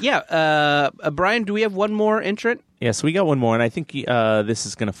 Yeah. Brian, do we have one more entrant? Yes, we got one more, and I think this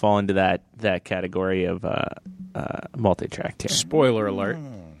is going to fall into that category of multi-tracked here. Spoiler alert.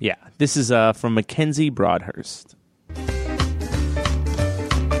 Yeah, this is from Mackenzie Broadhurst.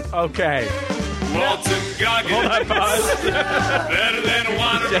 Okay. Walton Goggins. Hold on, pause. Better than a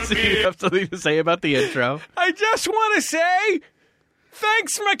water Jesse, beer. you have something to say about the intro? I just want to say,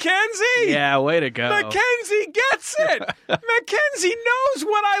 thanks, Mackenzie. Yeah, way to go. Mackenzie gets it. Mackenzie knows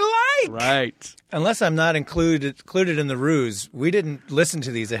what I like. Right. Unless I'm not included in the ruse, we didn't listen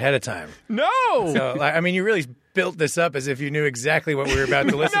to these ahead of time. No. So, I mean, you really built this up as if you knew exactly what we were about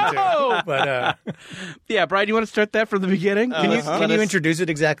to listen to. But yeah, Brian, you want to start that from the beginning? Can you introduce it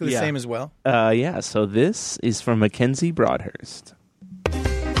exactly the same as well? Yeah, so this is from Mackenzie Broadhurst.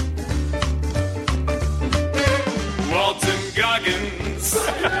 Walton Goggins.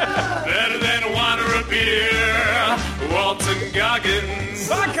 Better than a wine or a beer. Walton Goggins.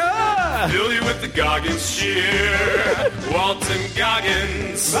 Vodka. Fill you with the Goggins cheer. Walton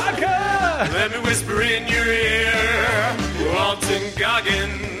Goggins. Vodka. Let me whisper in your ear. Walton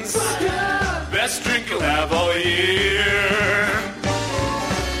Goggins. Vodka. Best drink you'll have all year.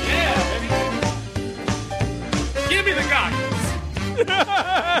 Yeah, baby. Give me the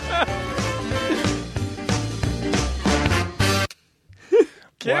Goggins.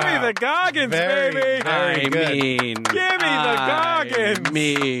 Give me the Goggins, Very, baby. very good. Give me the Goggins. I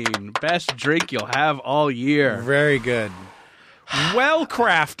mean, best drink you'll have all year. Very good. Well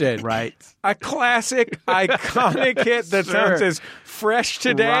crafted. Right. A classic, iconic hit that Sure. sounds as fresh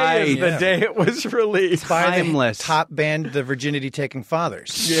today as Right. the day it was released. By Timeless. the top band, the Virginity Taking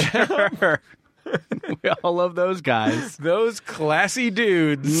Fathers. Yeah. We all love those guys. Those classy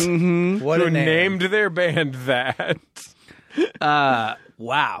dudes What who a name. named their band that.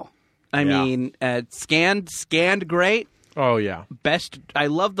 Wow. I Yeah. mean, scanned great. Oh, yeah. I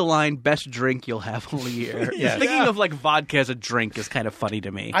love the line, best drink you'll have all year. Yes. Thinking of like vodka as a drink is kind of funny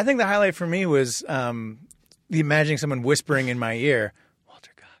to me. I think the highlight for me was imagining someone whispering in my ear,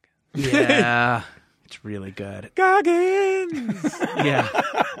 Walter Goggins. Yeah. It's really good. Goggins. Yeah.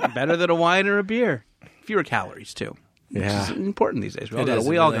 Better than a wine or a beer. Fewer calories, too. Yeah. Which is important these days. We all It gotta, is, it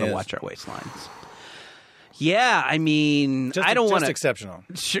we all really got to is. watch our waistlines. Yeah, I mean, Just, I don't want just to. exceptional.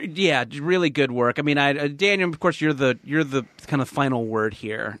 Sure, yeah, really good work. I mean, Daniel, of course, you're the kind of final word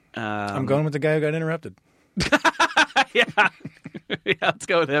here. I'm going with the guy who got interrupted. Yeah, let's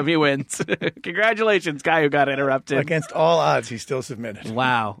go with him. He wins. Congratulations, guy who got interrupted. Against all odds, he still submitted.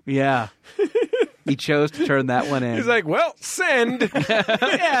 Wow. Yeah. He chose to turn that one in. He's like, well, send.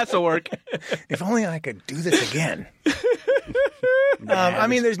 Yeah, this'll work. If only I could do this again. I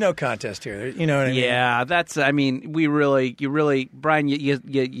mean, there's no contest here. You know what I mean? Yeah, that's. I mean, you really, Brian,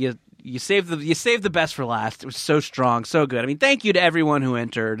 you saved the best for last. It was so strong, so good. I mean, thank you to everyone who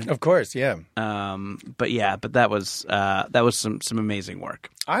entered. Of course, yeah. But that was some amazing work.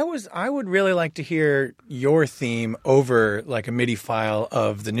 I would really like to hear your theme over like a MIDI file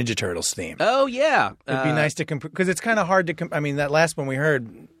of the Ninja Turtles theme. Oh yeah, it'd be nice to because it's kind of hard to. I mean, that last one we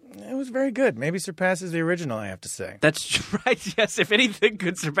heard. It was very good. Maybe surpasses the original, I have to say. That's right. Yes, if anything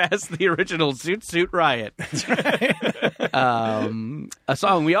could surpass the original Zoot Riot. That's right. A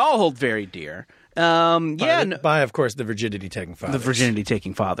song we all hold very dear. By, of course, the Virginity Taking Fathers. The Virginity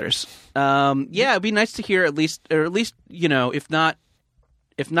Taking Fathers. It'd be nice to hear at least, if not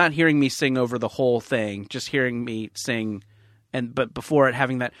hearing me sing over the whole thing, just hearing me sing, but before it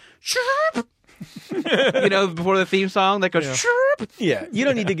having that. Before the theme song that goes chirp. Yeah, you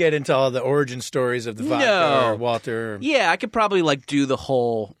don't need to get into all the origin stories of the vodka or Walter. Yeah, I could probably do the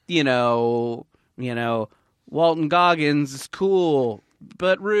whole, Walton Goggins is cool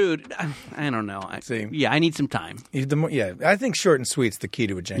but rude. I don't know. I need some time. I think short and sweet's the key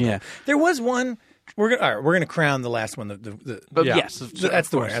to a jingle. Yeah. There was one. We're gonna crown the last one. Yes, that's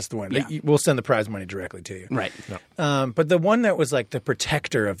the one. That's the one. Yeah. We'll send the prize money directly to you. Right. No. But the one that was like the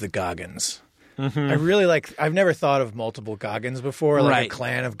protector of the Goggins. Mm-hmm. I really like. I've never thought of multiple Goggins before, like right. a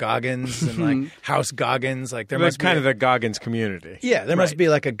clan of Goggins and like House Goggins. Like there must be kind of the Goggins community. Yeah, there must be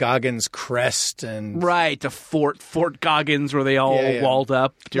like a Goggins crest and right, a Fort Goggins where they all walled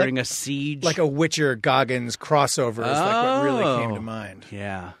up during a siege, like a Witcher Goggins crossover is like what really came to mind.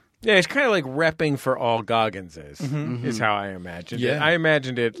 Yeah. Yeah, it's kind of like repping for all Gogginses is how I imagined it. I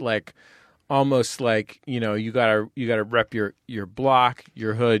imagined it like almost like, you gotta rep your block,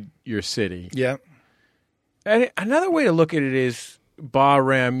 your hood, your city. Yeah. And another way to look at it is Ba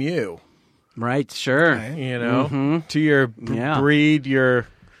Ram you. Right, sure. Okay. To your breed, your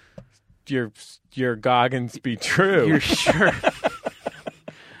Goggins be true. You're sure.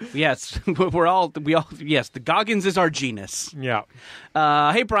 Yes, yes, the Goggins is our genus. Yeah.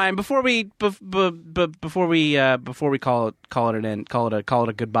 Hey Brian, before we call it a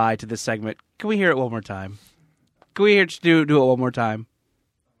goodbye to this segment, can we hear it one more time? Can we do it one more time?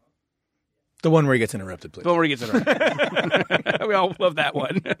 The one where he gets interrupted, please. The one where he gets interrupted. We all love that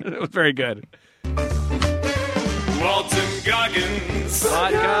one. It was very good. Walton Goggins.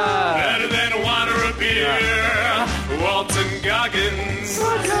 Vodka. Better than a wine or a beer. Walton Goggins.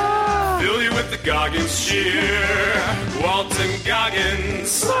 Vodka. Fill you with the Goggins cheer. Walton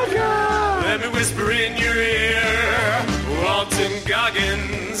Goggins. Vodka. Let me whisper in your ear. Walton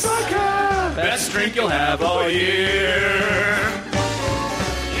Goggins. Vodka. Best drink you'll have all year.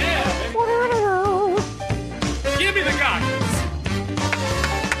 Yeah. Give me the Goggins.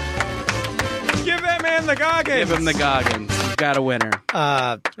 Give that man the Goggins. Give him the Goggins. You've got a winner.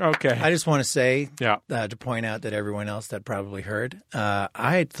 Okay. I just want to say, to point out that everyone else that probably heard,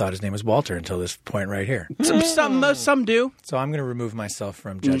 I thought his name was Walter until this point right here. Some do. So I'm going to remove myself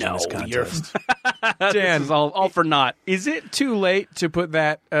from judging this contest. Dan, this is all for naught. Is it too late to put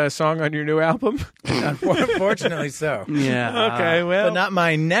that song on your new album? Unfortunately so. Yeah. Okay, well. But not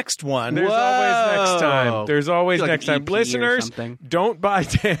my next one. There's always next time. There's always like next time. EP Listeners, don't buy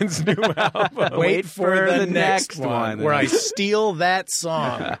Dan's new album. Wait for the next one where I steal that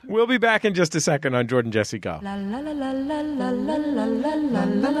song. We'll be back in just a second on Jordan Jesse Go.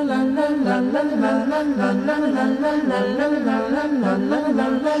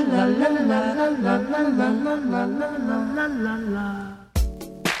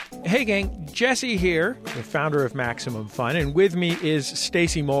 Hey gang, Jesse here, the founder of Maximum Fun, and with me is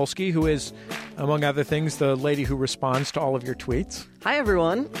Stacey Molsky, who is, among other things, the lady who responds to all of your tweets. Hi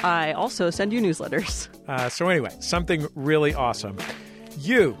everyone, I also send you newsletters. So anyway, something really awesome.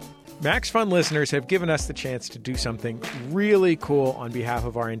 You, Max Fun listeners, have given us the chance to do something really cool on behalf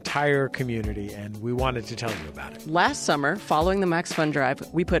of our entire community, and we wanted to tell you about it. Last summer, following the Max Fun Drive,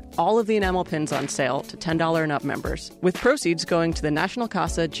 we put all of the enamel pins on sale to $10 and up members, with proceeds going to the National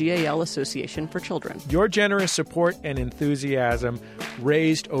Casa GAL Association for Children. Your generous support and enthusiasm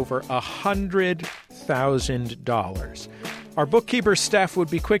raised over $100,000. Our bookkeeper, Steph,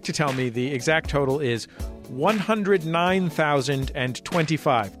 would be quick to tell me the exact total is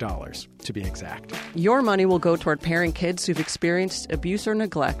 $109,025, to be exact. Your money will go toward pairing kids who've experienced abuse or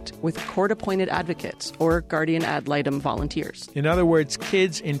neglect with court-appointed advocates or guardian ad litem volunteers. In other words,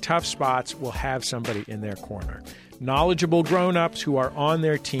 kids in tough spots will have somebody in their corner. Knowledgeable grown-ups who are on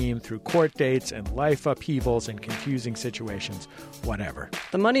their team through court dates and life upheavals and confusing situations, whatever.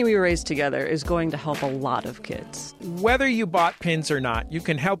 The money we raise together is going to help a lot of kids. Whether you bought pins or not, you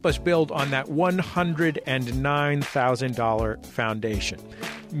can help us build on that $109,000 foundation.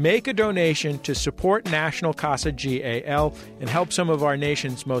 Make a donation to support National Casa GAL and help some of our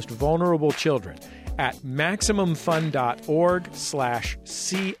nation's most vulnerable children at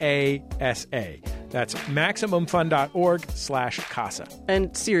MaximumFund.org/CASA. That's MaximumFund.org/CASA.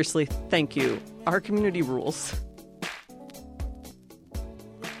 And seriously, thank you. Our community rules.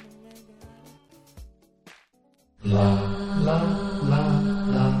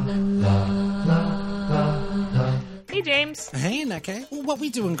 Hey, James. Hey, Neke. What we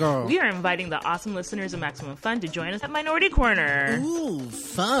doing, girl? We are inviting the awesome listeners of Maximum Fun to join us at Minority Corner. Ooh,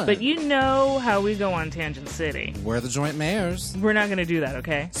 fun. But you know how we go on Tangent City. We're the joint mayors. We're not going to do that,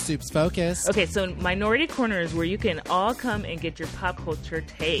 okay? Soup's focused. Okay, so Minority Corner is where you can all come and get your pop culture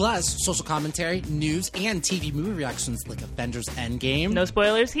take. Plus, social commentary, news, and TV movie reactions like Avengers Endgame. No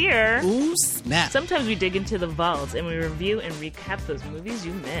spoilers here. Ooh, snap. Sometimes we dig into the vaults and we review and recap those movies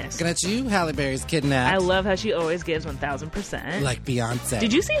you missed. Looking at you, Halle Berry's kidnapped. I love how she always gives 1,000%. Like Beyonce.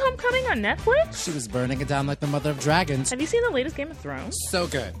 Did you see Homecoming on Netflix? She was burning it down like the mother of dragons. Have you seen the latest Game of Thrones? So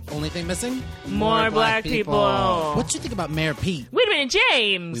good. Only thing missing? More black people. What do you think about Mayor Pete? Wait a minute,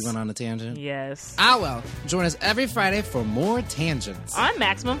 James! We went on a tangent? Yes. Ah, well. Join us every Friday for more tangents. On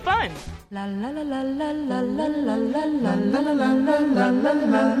Maximum Fun. La la la la la la la la la la la.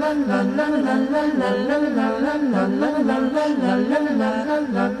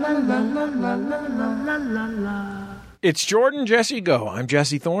 It's Jordan Jesse Go. I'm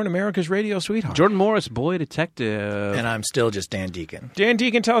Jesse Thorne, America's radio sweetheart. Jordan Morris, boy detective. And I'm still just Dan Deacon. Dan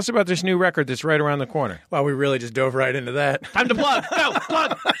Deacon, tell us about this new record that's right around the corner. Wow, we really just dove right into that. Time to plug. Go,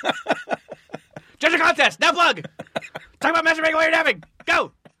 plug. Judge a contest. Now plug. Talk about masturbating while you're napping.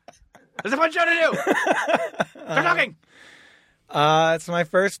 Go. There's a fun show to do. Start talking. It's my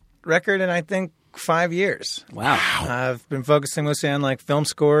first record in, I think, 5 years. Wow. I've been focusing mostly on like film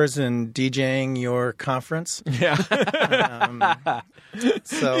scores and DJing your conference. Yeah.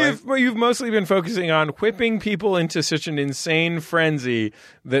 So you've mostly been focusing on whipping people into such an insane frenzy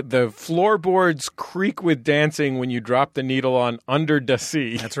that the floorboards creak with dancing when you drop the needle on Under the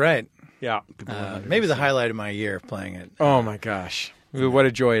Sea. That's right. Yeah. Maybe the highlight of my year playing it. Oh my gosh. What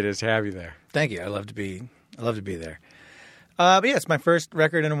a joy it is to have you there. Thank you. I love to be there. But yeah, it's my first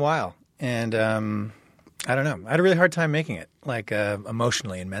record in a while. And I don't know. I had a really hard time making it, like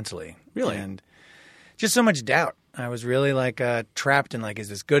emotionally and mentally. Really? And just so much doubt. I was really like trapped in like, is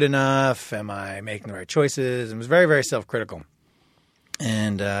this good enough? Am I making the right choices? And it was very, very self-critical.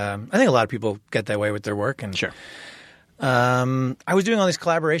 And I think a lot of people get that way with their work. And sure. I was doing all these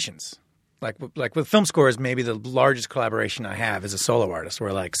collaborations. Like with film scores, maybe the largest collaboration I have is a solo artist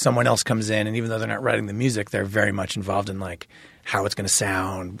where like someone else comes in and even though they're not writing the music, they're very much involved in like how it's going to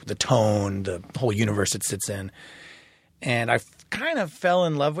sound, the tone, the whole universe it sits in. And I kind of fell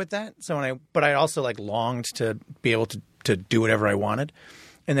in love with that. But I also like longed to be able to do whatever I wanted.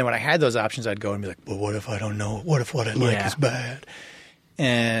 And then when I had those options, I'd go and be like, well, what if I don't know? What if what I like is bad?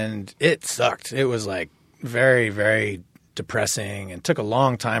 And it sucked. It was like very, very depressing and took a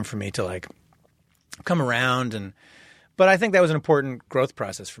long time for me to like come around. But I think that was an important growth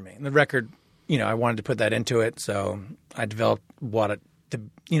process for me. And the record, I wanted to put that into it. So I developed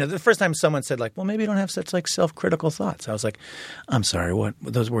the first time someone said like, well, maybe you don't have such like self-critical thoughts. I was like, I'm sorry, what?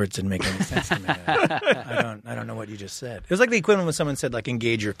 Those words didn't make any sense to me. I don't know what you just said. It was like the equivalent when someone said like,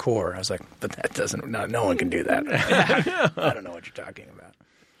 engage your core. I was like, but that doesn't, no one can do that. I don't know what you're talking about.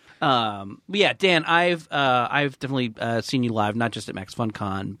 But yeah, Dan, I've definitely seen you live, not just at Max Fun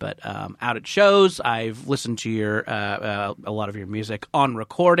Con, but out at shows. I've listened to your a lot of your music on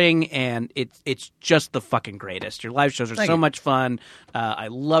recording, and it's just the fucking greatest. Your live shows are so much fun. I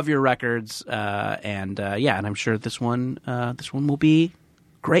love your records, and I'm sure this one will be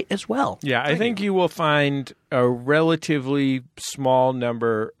great as well. Yeah, I think you will find a relatively small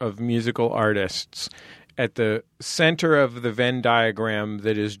number of musical artists at the center of the Venn diagram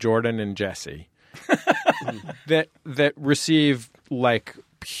that is Jordan and Jesse that receive like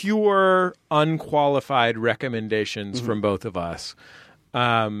pure, unqualified recommendations from both of us.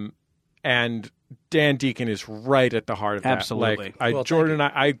 And Dan Deacon is right at the heart of that. Absolutely. Like, Jordan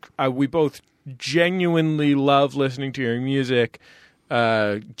and I, we both genuinely love listening to your music,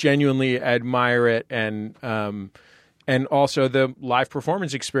 genuinely admire it, and also the live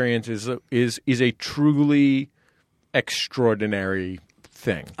performance experience is a truly extraordinary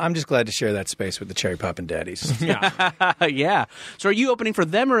thing. I'm just glad to share that space with the Cherry Poppin' Daddies. Yeah. So are you opening for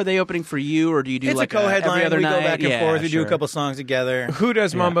them, or are they opening for you, or do you do It's like a co-headline. every other We night? go back and Yeah, forth. We do sure. a couple songs together. Who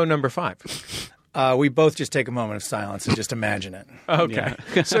does Mambo number 5? We both just take a moment of silence and just imagine it. Okay.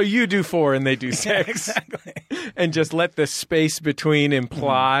 So you do 4 and they do 6. Exactly. And just let the space between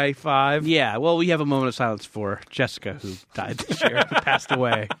imply 5. Yeah, well, we have a moment of silence for Jessica, who died this year, who passed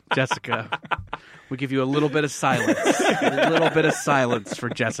away. Jessica. We give you a little bit of silence. A little bit of silence for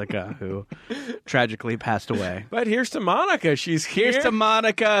Jessica, who tragically passed away. But here's to Monica. She's here. Here's to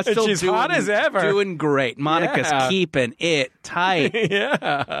Monica. Still she's doing, hot as ever. Doing great. Monica's Yeah. keeping it tight.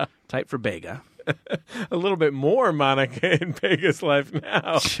 Yeah. Tight for Bega. A little bit more Monica in Vegas life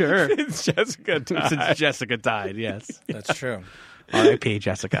now. Sure. Since Jessica died. Since Jessica died, yes. That's true. R.I.P.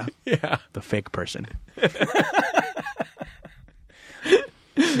 Jessica. Yeah. The fake person.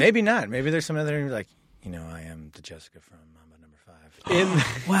 Maybe not. Maybe there's some other, like, I am the Jessica from Mambo number 5.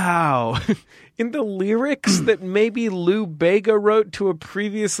 Wow. In the lyrics that maybe Lou Bega wrote to a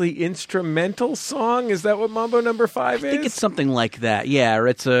previously instrumental song, is that what Mambo number 5 is? I think it's something like that. Yeah, or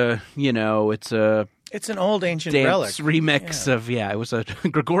it's a It's an old ancient dance relic. remix of, it was a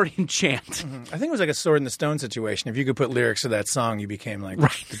Gregorian chant. I think it was like a Sword in the Stone situation. If you could put lyrics to that song, you became like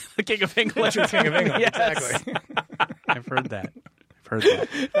The King of England. the King of England. Yes. Exactly. I've heard that.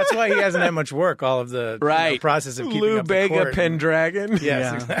 That's why he hasn't had much work. All of the process of keeping Lou up the Bega court. Pendragon.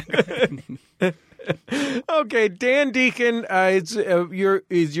 Yes, exactly. Okay, Dan Deacon, you're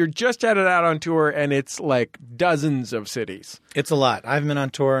just had it out on tour, and it's like dozens of cities. It's a lot. I haven't been on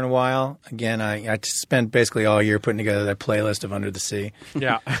tour in a while. Again, I spent basically all year putting together that playlist of Under the Sea.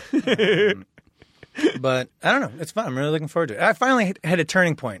 Yeah. But I don't know. It's fun. I'm really looking forward to it. I finally had a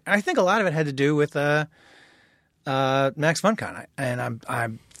turning point. I think a lot of it had to do with Max FunCon. And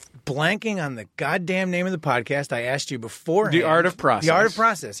I'm blanking on the goddamn name of the podcast. I asked you before. The Art of Process. The Art of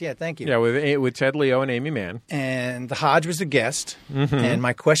Process. Yeah, thank you. Yeah, with Ted Leo and Amy Mann. And the Hodge was a guest. Mm-hmm. And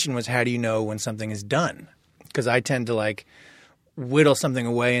my question was, how do you know when something is done? Because I tend to whittle something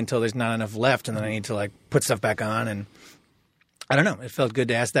away until there's not enough left, and then I need to put stuff back on. And I don't know. It felt good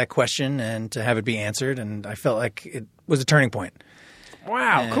to ask that question and to have it be answered. And I felt like it was a turning point.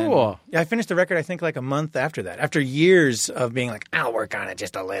 Wow, And, cool. Yeah, I finished the record, I think, a month after that. After years of being like, I'll work on it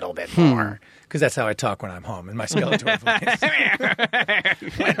just a little bit more. Because that's how I talk when I'm home in my Skeletor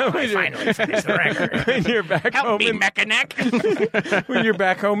voice. When will I finally finish the record? When you're back home me, Mechanic. when you're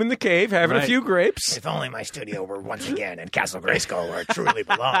back home in the cave having a few grapes. If only my studio were once again in Castle Grayskull where it truly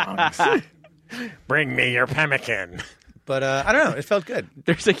belongs. Bring me your pemmican. But I don't know. It felt good.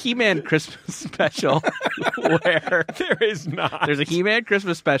 There's a He-Man Christmas special where There is not. there's a He-Man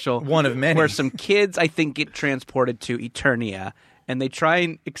Christmas special. One of many. Where some kids, I think, get transported to Eternia, and they try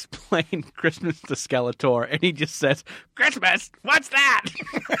and explain Christmas to Skeletor, and he just says, "Christmas? What's that?"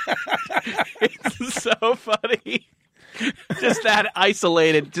 It's so funny. Just that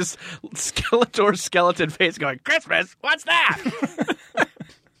isolated, just Skeletor's skeleton face going, "Christmas? What's that?"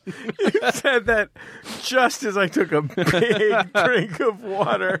 You said that just as I took a big drink of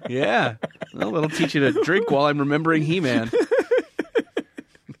water. Yeah. Well, it'll teach you to drink while I'm remembering He-Man.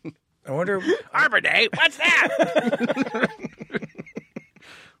 I wonder. Arbor Day? What's that?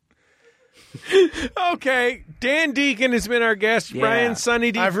 Okay, Dan Deacon has been our guest. Yeah. Brian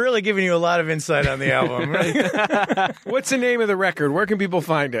Sunny D. I've really given you a lot of insight on the album. What's the name of the record? Where can people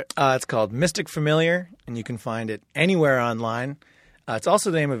find it? It's called Mystic Familiar, and you can find it anywhere online. It's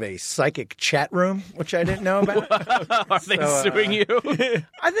also the name of a psychic chat room, which I didn't know about. Are they suing you?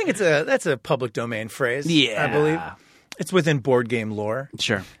 I think that's a public domain phrase. Yeah. I believe it's within board game lore.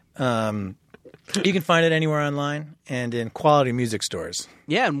 Sure. You can find it anywhere online and in quality music stores.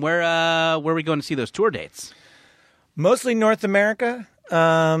 Yeah, and where are we going to see those tour dates? Mostly North America.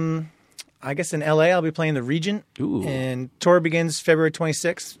 I guess in LA I'll be playing the Regent. Ooh. And tour begins February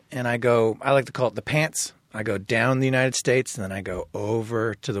 26th. And I like to call it the pants. I go down the United States, and then I go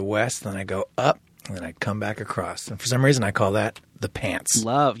over to the west, and then I go up, and then I come back across. And for some reason I call that the pants.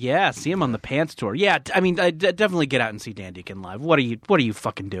 Love, yeah. See him on the Pants tour. Yeah, I mean, definitely get out and see Dan Deacon live. What are you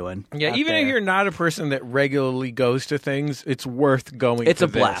fucking doing? Yeah, out even there? if you're not a person that regularly goes to things, it's worth going. It's to a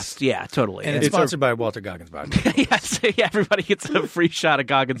blast. this. Yeah, totally. And it's sponsored by Walter Goggins Vodka. Yes, yeah, everybody gets a free shot of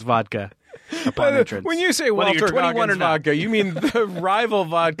Goggins vodka upon entrance. When you say Whether Walter you're 21 Goggins or not. vodka, you mean the rival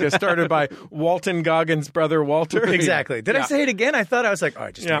vodka started by Walton Goggins' brother Walter? Exactly. Did I say it again? I say it. All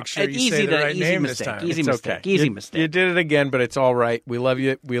right, just make sure you say the right name mistake. this time. Easy It's mistake. okay. Easy You mistake. did it again, but it's all right. We love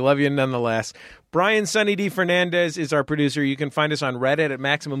you. We love you nonetheless. Brian Sunny D. Fernandez is our producer. You can find us on Reddit at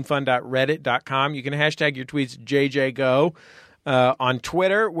MaximumFun.reddit.com. You can hashtag your tweets JJGo. On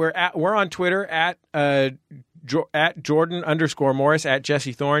Twitter, we're on Twitter at at Jordan _Morris, at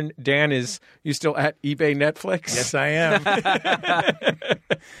Jesse Thorne. Dan, you still at eBay Netflix? Yes, I am.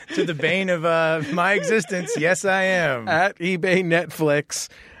 To the bane of my existence, yes, I am. At eBay Netflix.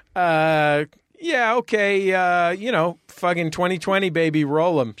 Yeah, okay. Fucking 2020, baby.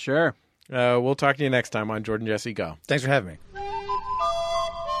 Roll them. Sure. We'll talk to you next time on Jordan Jesse Go. Thanks for having me.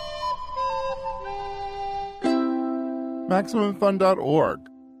 MaximumFun.org.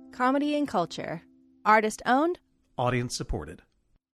 Comedy and culture. Artist owned. Audience supported.